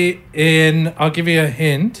be in, I'll give you a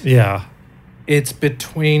hint. Yeah. It's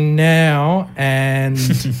between now and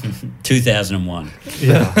 2001.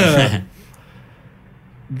 Yeah.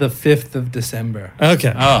 The 5th of December.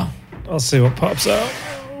 Okay. Oh. I'll see what pops out.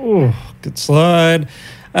 Ooh, good slide.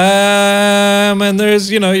 And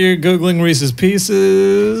there's, you're Googling Reese's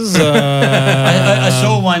Pieces. I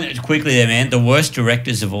saw one quickly there, man. The worst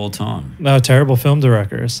directors of all time. No, terrible film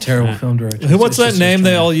directors. Terrible film directors. What's that name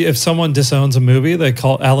they all, if someone disowns a movie, they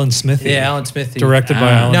call Alan Smithy. Yeah, Alan Smithy. Directed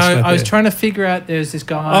by Alan Smithy. No, I was trying to figure out, there's this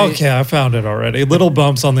guy. Okay, I found it already. Little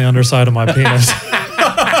bumps on the underside of my penis.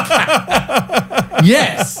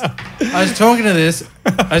 Yes. I was talking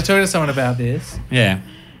to someone about this. Yeah.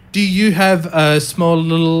 Do you have small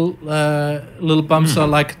little bumps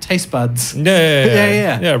on like taste buds?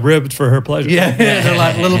 Yeah. Yeah, ribbed for her pleasure. Yeah, they're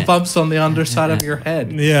like little bumps on the underside of your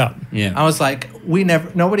head. Yeah. I was like,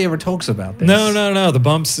 nobody ever talks about this. No. The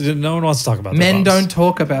bumps. No one wants to talk about. Men the bumps. don't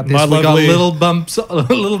talk about this. My We got lovely- little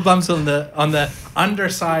bumps on the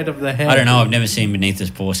underside of the head. I don't know. I've never seen beneath this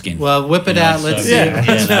foreskin. Well, whip it out. Let's see. Yeah.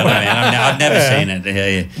 no, man, I've never seen it.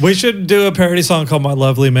 Yeah. We should do a parody song called "My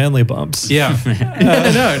Lovely Manly Bumps." Yeah.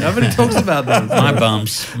 No, nobody talks about those. My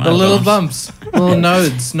bumps. My The little bumps, little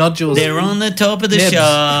nodes, nodules. They're on the top of the Nibs.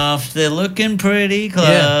 shaft. They're looking pretty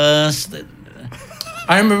close.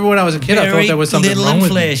 I remember when I was a kid, I thought there was something little wrong and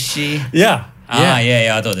with me. fleshy. Yeah.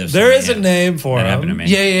 Yeah. I thought there was. There is a something, name for that happened to them.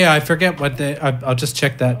 me. Yeah. I forget what they. I'll just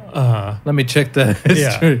check that. Let me check the Yeah.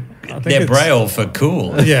 history. I think They're it's- braille for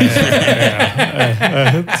cool. Yeah.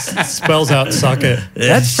 It spells out "suck it."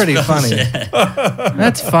 That's pretty funny.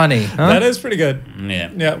 That's funny, huh? That is pretty good. Yeah.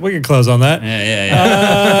 Yeah, we can close on that.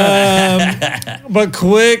 Yeah. But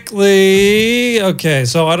quickly, okay,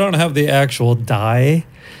 so I don't have the actual die.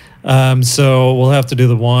 So we'll have to do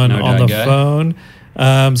the one No on die the guy? phone.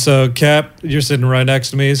 So Cap, you're sitting right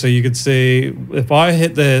next to me, so you could see if I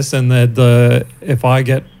hit this and if I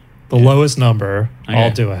get the lowest number, Okay.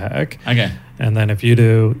 I'll do a hack. Okay. And then if you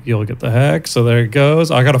do, you'll get the hack. So there it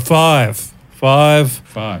goes. I got a 5. 5.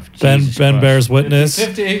 5. Ben Jesus Ben Christ. bears witness.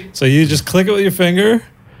 50. So you just click it with your finger.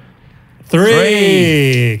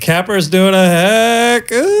 3. Capper's doing a hack.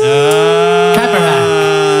 Capper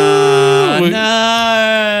hack. We-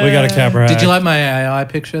 No. We got a capper hack. Did you like my AI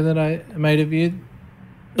picture that I made of you?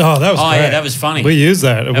 Oh, that was Oh, great. yeah, that was funny. We used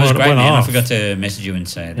that. It That was went, great, went man. off. I forgot to message you and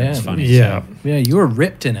say that was Yeah. funny. Yeah. Yeah, you were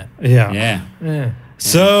ripped in it. Yeah. So, yeah. Yeah.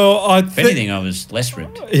 So I If think. anything, I was less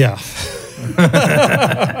ripped. Yeah.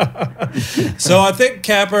 So I think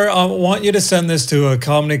Capper, I want you to send this to a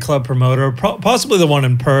comedy club promoter, possibly the one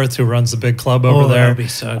in Perth who runs the big club over Oh, there. that'd be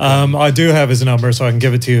so good. I do have his number, so I can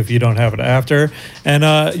give it to you if you don't have it after. And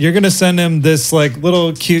you're gonna send him this like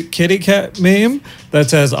little cute kitty cat meme that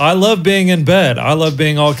says, "I love being in bed. I love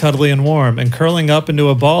being all cuddly and warm and curling up into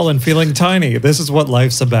a ball and feeling tiny. This is what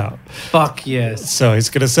life's about." Fuck yes. So he's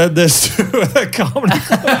gonna send this to a comedy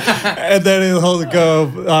club, and then he'll go,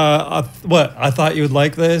 "What? I thought you would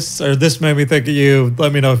like this, or this made me think of you.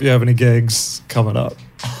 Let me know if you have any gigs coming up."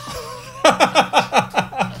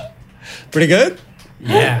 Pretty good.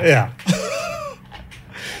 Yeah. Yeah.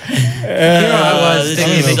 Here I was This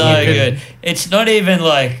thinking is that so you could- good. It's not even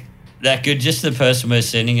like that good. Just the person we're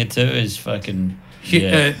sending it to is fucking.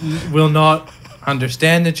 Yeah. Will not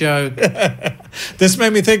understand the joke. This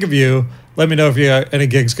made me think of you. Let me know if you got any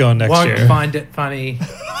gigs going next Won't year. find it funny.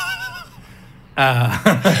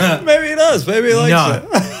 Maybe he does. Maybe he likes No. it.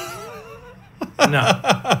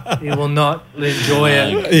 No, he will not enjoy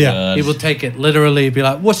it. Yeah. God. He will take it literally. Be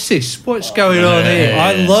like, "What's this? What's going on here? Yeah.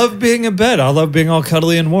 I love being in bed. I love being all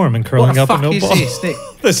cuddly and warm and What curling the up fuck in a is ball. this, Nick?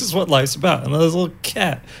 This is what life's about. And there's a little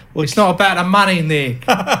cat. It's not about the money, Nick."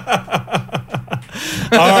 All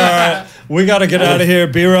right, we got to get out of here.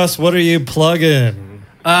 B-Russ, what are you plugging?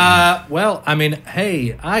 Well, I mean,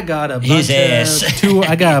 hey, I got a His bunch ass.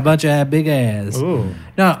 I got a bunch of big ass. Ooh.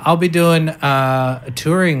 No, I'll be doing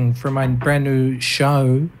touring for my brand new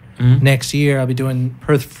show next year. I'll be doing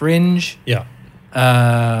Perth Fringe. Yeah.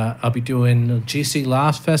 I'll be doing GC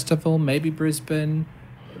Last Festival, maybe Brisbane,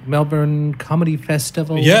 Melbourne Comedy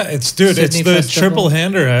Festival. Yeah, it's the Sydney Festival. triple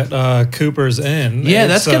hander at Cooper's Inn. Yeah,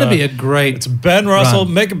 It's, that's going to be a great. It's Ben Russell.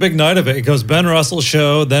 run. Make a big night of it. It goes Ben Russell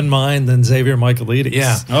show, then mine, then Xavier Michaelides.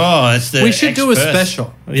 Yeah. Oh, that's the. We should do a expert.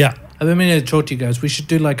 special. Yeah. I've been meaning to talk to you guys. We should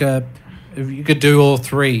do like a. If you could do all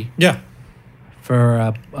three Yeah. for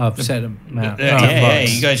a set amount. Yeah,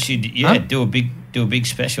 bucks. you guys should. Yeah, Huh? do a big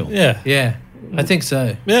special. Yeah. Yeah, I think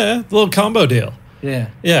so. Yeah. Little combo deal. Yeah.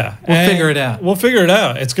 Yeah. We'll And figure it out. We'll figure it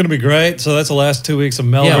out. It's going to be great. So that's the last 2 weeks of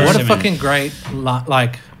Melbourne. Yeah, what a Persimmon. fucking great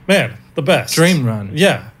like Man, the best. dream run.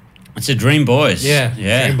 Yeah. It's a Dream Boys. Yeah.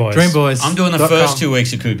 Yeah. Dream Boys. Dream Boys. I'm doing the first 2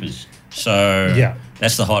 weeks of Coopers. So Yeah.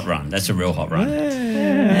 that's the hot run. That's a real hot run.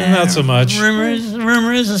 Not so much.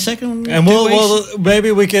 Rumor is the second. And 2 we'll weeks.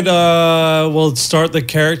 maybe we could we'll start the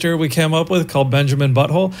character we came up with called Benjamin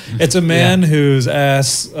Butthole. It's a man whose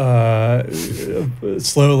ass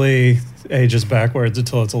slowly ages backwards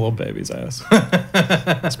until it's a little baby's ass.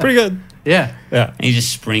 It's pretty good. Yeah. Yeah. And he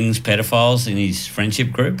just springs pedophiles in his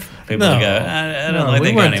friendship group. People No. go, I don't No, like we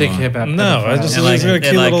that weren't guy thinking anymore. about No, I pedophiles. just They're like- he's got a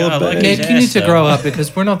they're cute like, little "Oh, I like baby. his Nick, you need ass, to though." grow up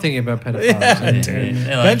because we're not thinking about pedophiles. Yeah, dude.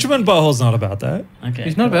 They're like- Benjamin Butthole's not about that. Okay.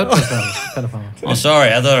 He's not about pedophiles. Oh,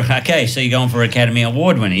 sorry. I thought, okay, so you're going for Academy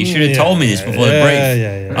Award winner. You should have Yeah, told me this before the yeah, brief.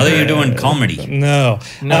 yeah. I thought you were doing comedy. No.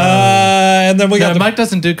 No. And then we No, got the Mike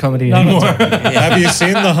doesn't do comedy No, no, anymore. sorry. Have you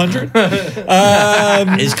seen The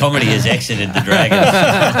 100? His comedy has exited the dragon.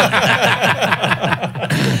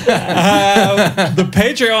 The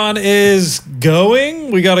Patreon is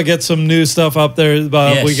going. We got to get some new stuff up there.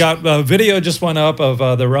 Yes. We got video just went up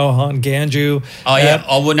of the Rohan Ganju. Oh yeah.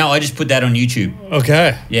 Oh well, no, I just put that on YouTube.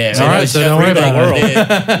 Okay. Yeah. All right. So don't worry about it.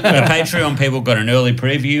 The Patreon people got an early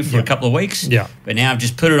preview for a couple of weeks. Yeah. But now I've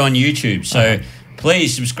just put it on YouTube. So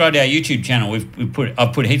please subscribe to our YouTube channel.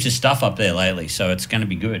 I've put heaps of stuff up there lately, so it's going to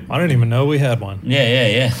be good. I didn't even know we had one.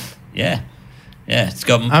 Yeah. It's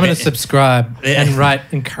got. I'm going to subscribe and write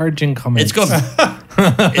encouraging comments.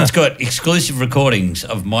 It's got exclusive recordings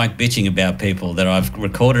of Mike bitching about people that I've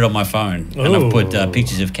recorded on my phone, and I've put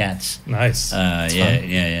pictures of cats. Nice.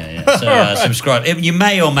 Yeah. So subscribe. You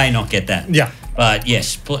may or may not get that. Yeah. But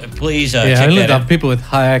yes, please check only that out. people with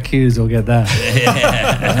high IQs will get that.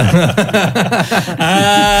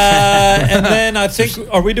 And then I think,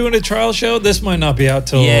 are we doing a trial show? This might not be out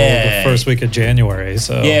till the first week of January.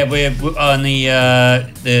 So yeah, we're on the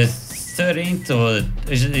 13th or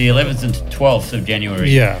is it the 11th and 12th of January?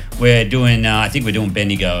 Yeah. We're doing, I think we're doing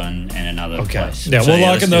Bendigo and another place. Yeah, So, we'll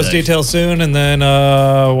lock in those do details soon and then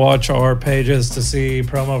watch our pages to see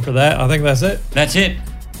promo for that. I think that's it. That's it.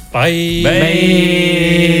 Bye.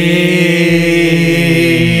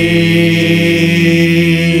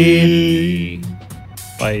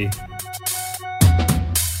 Bye.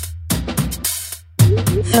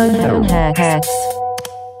 Phone hacks.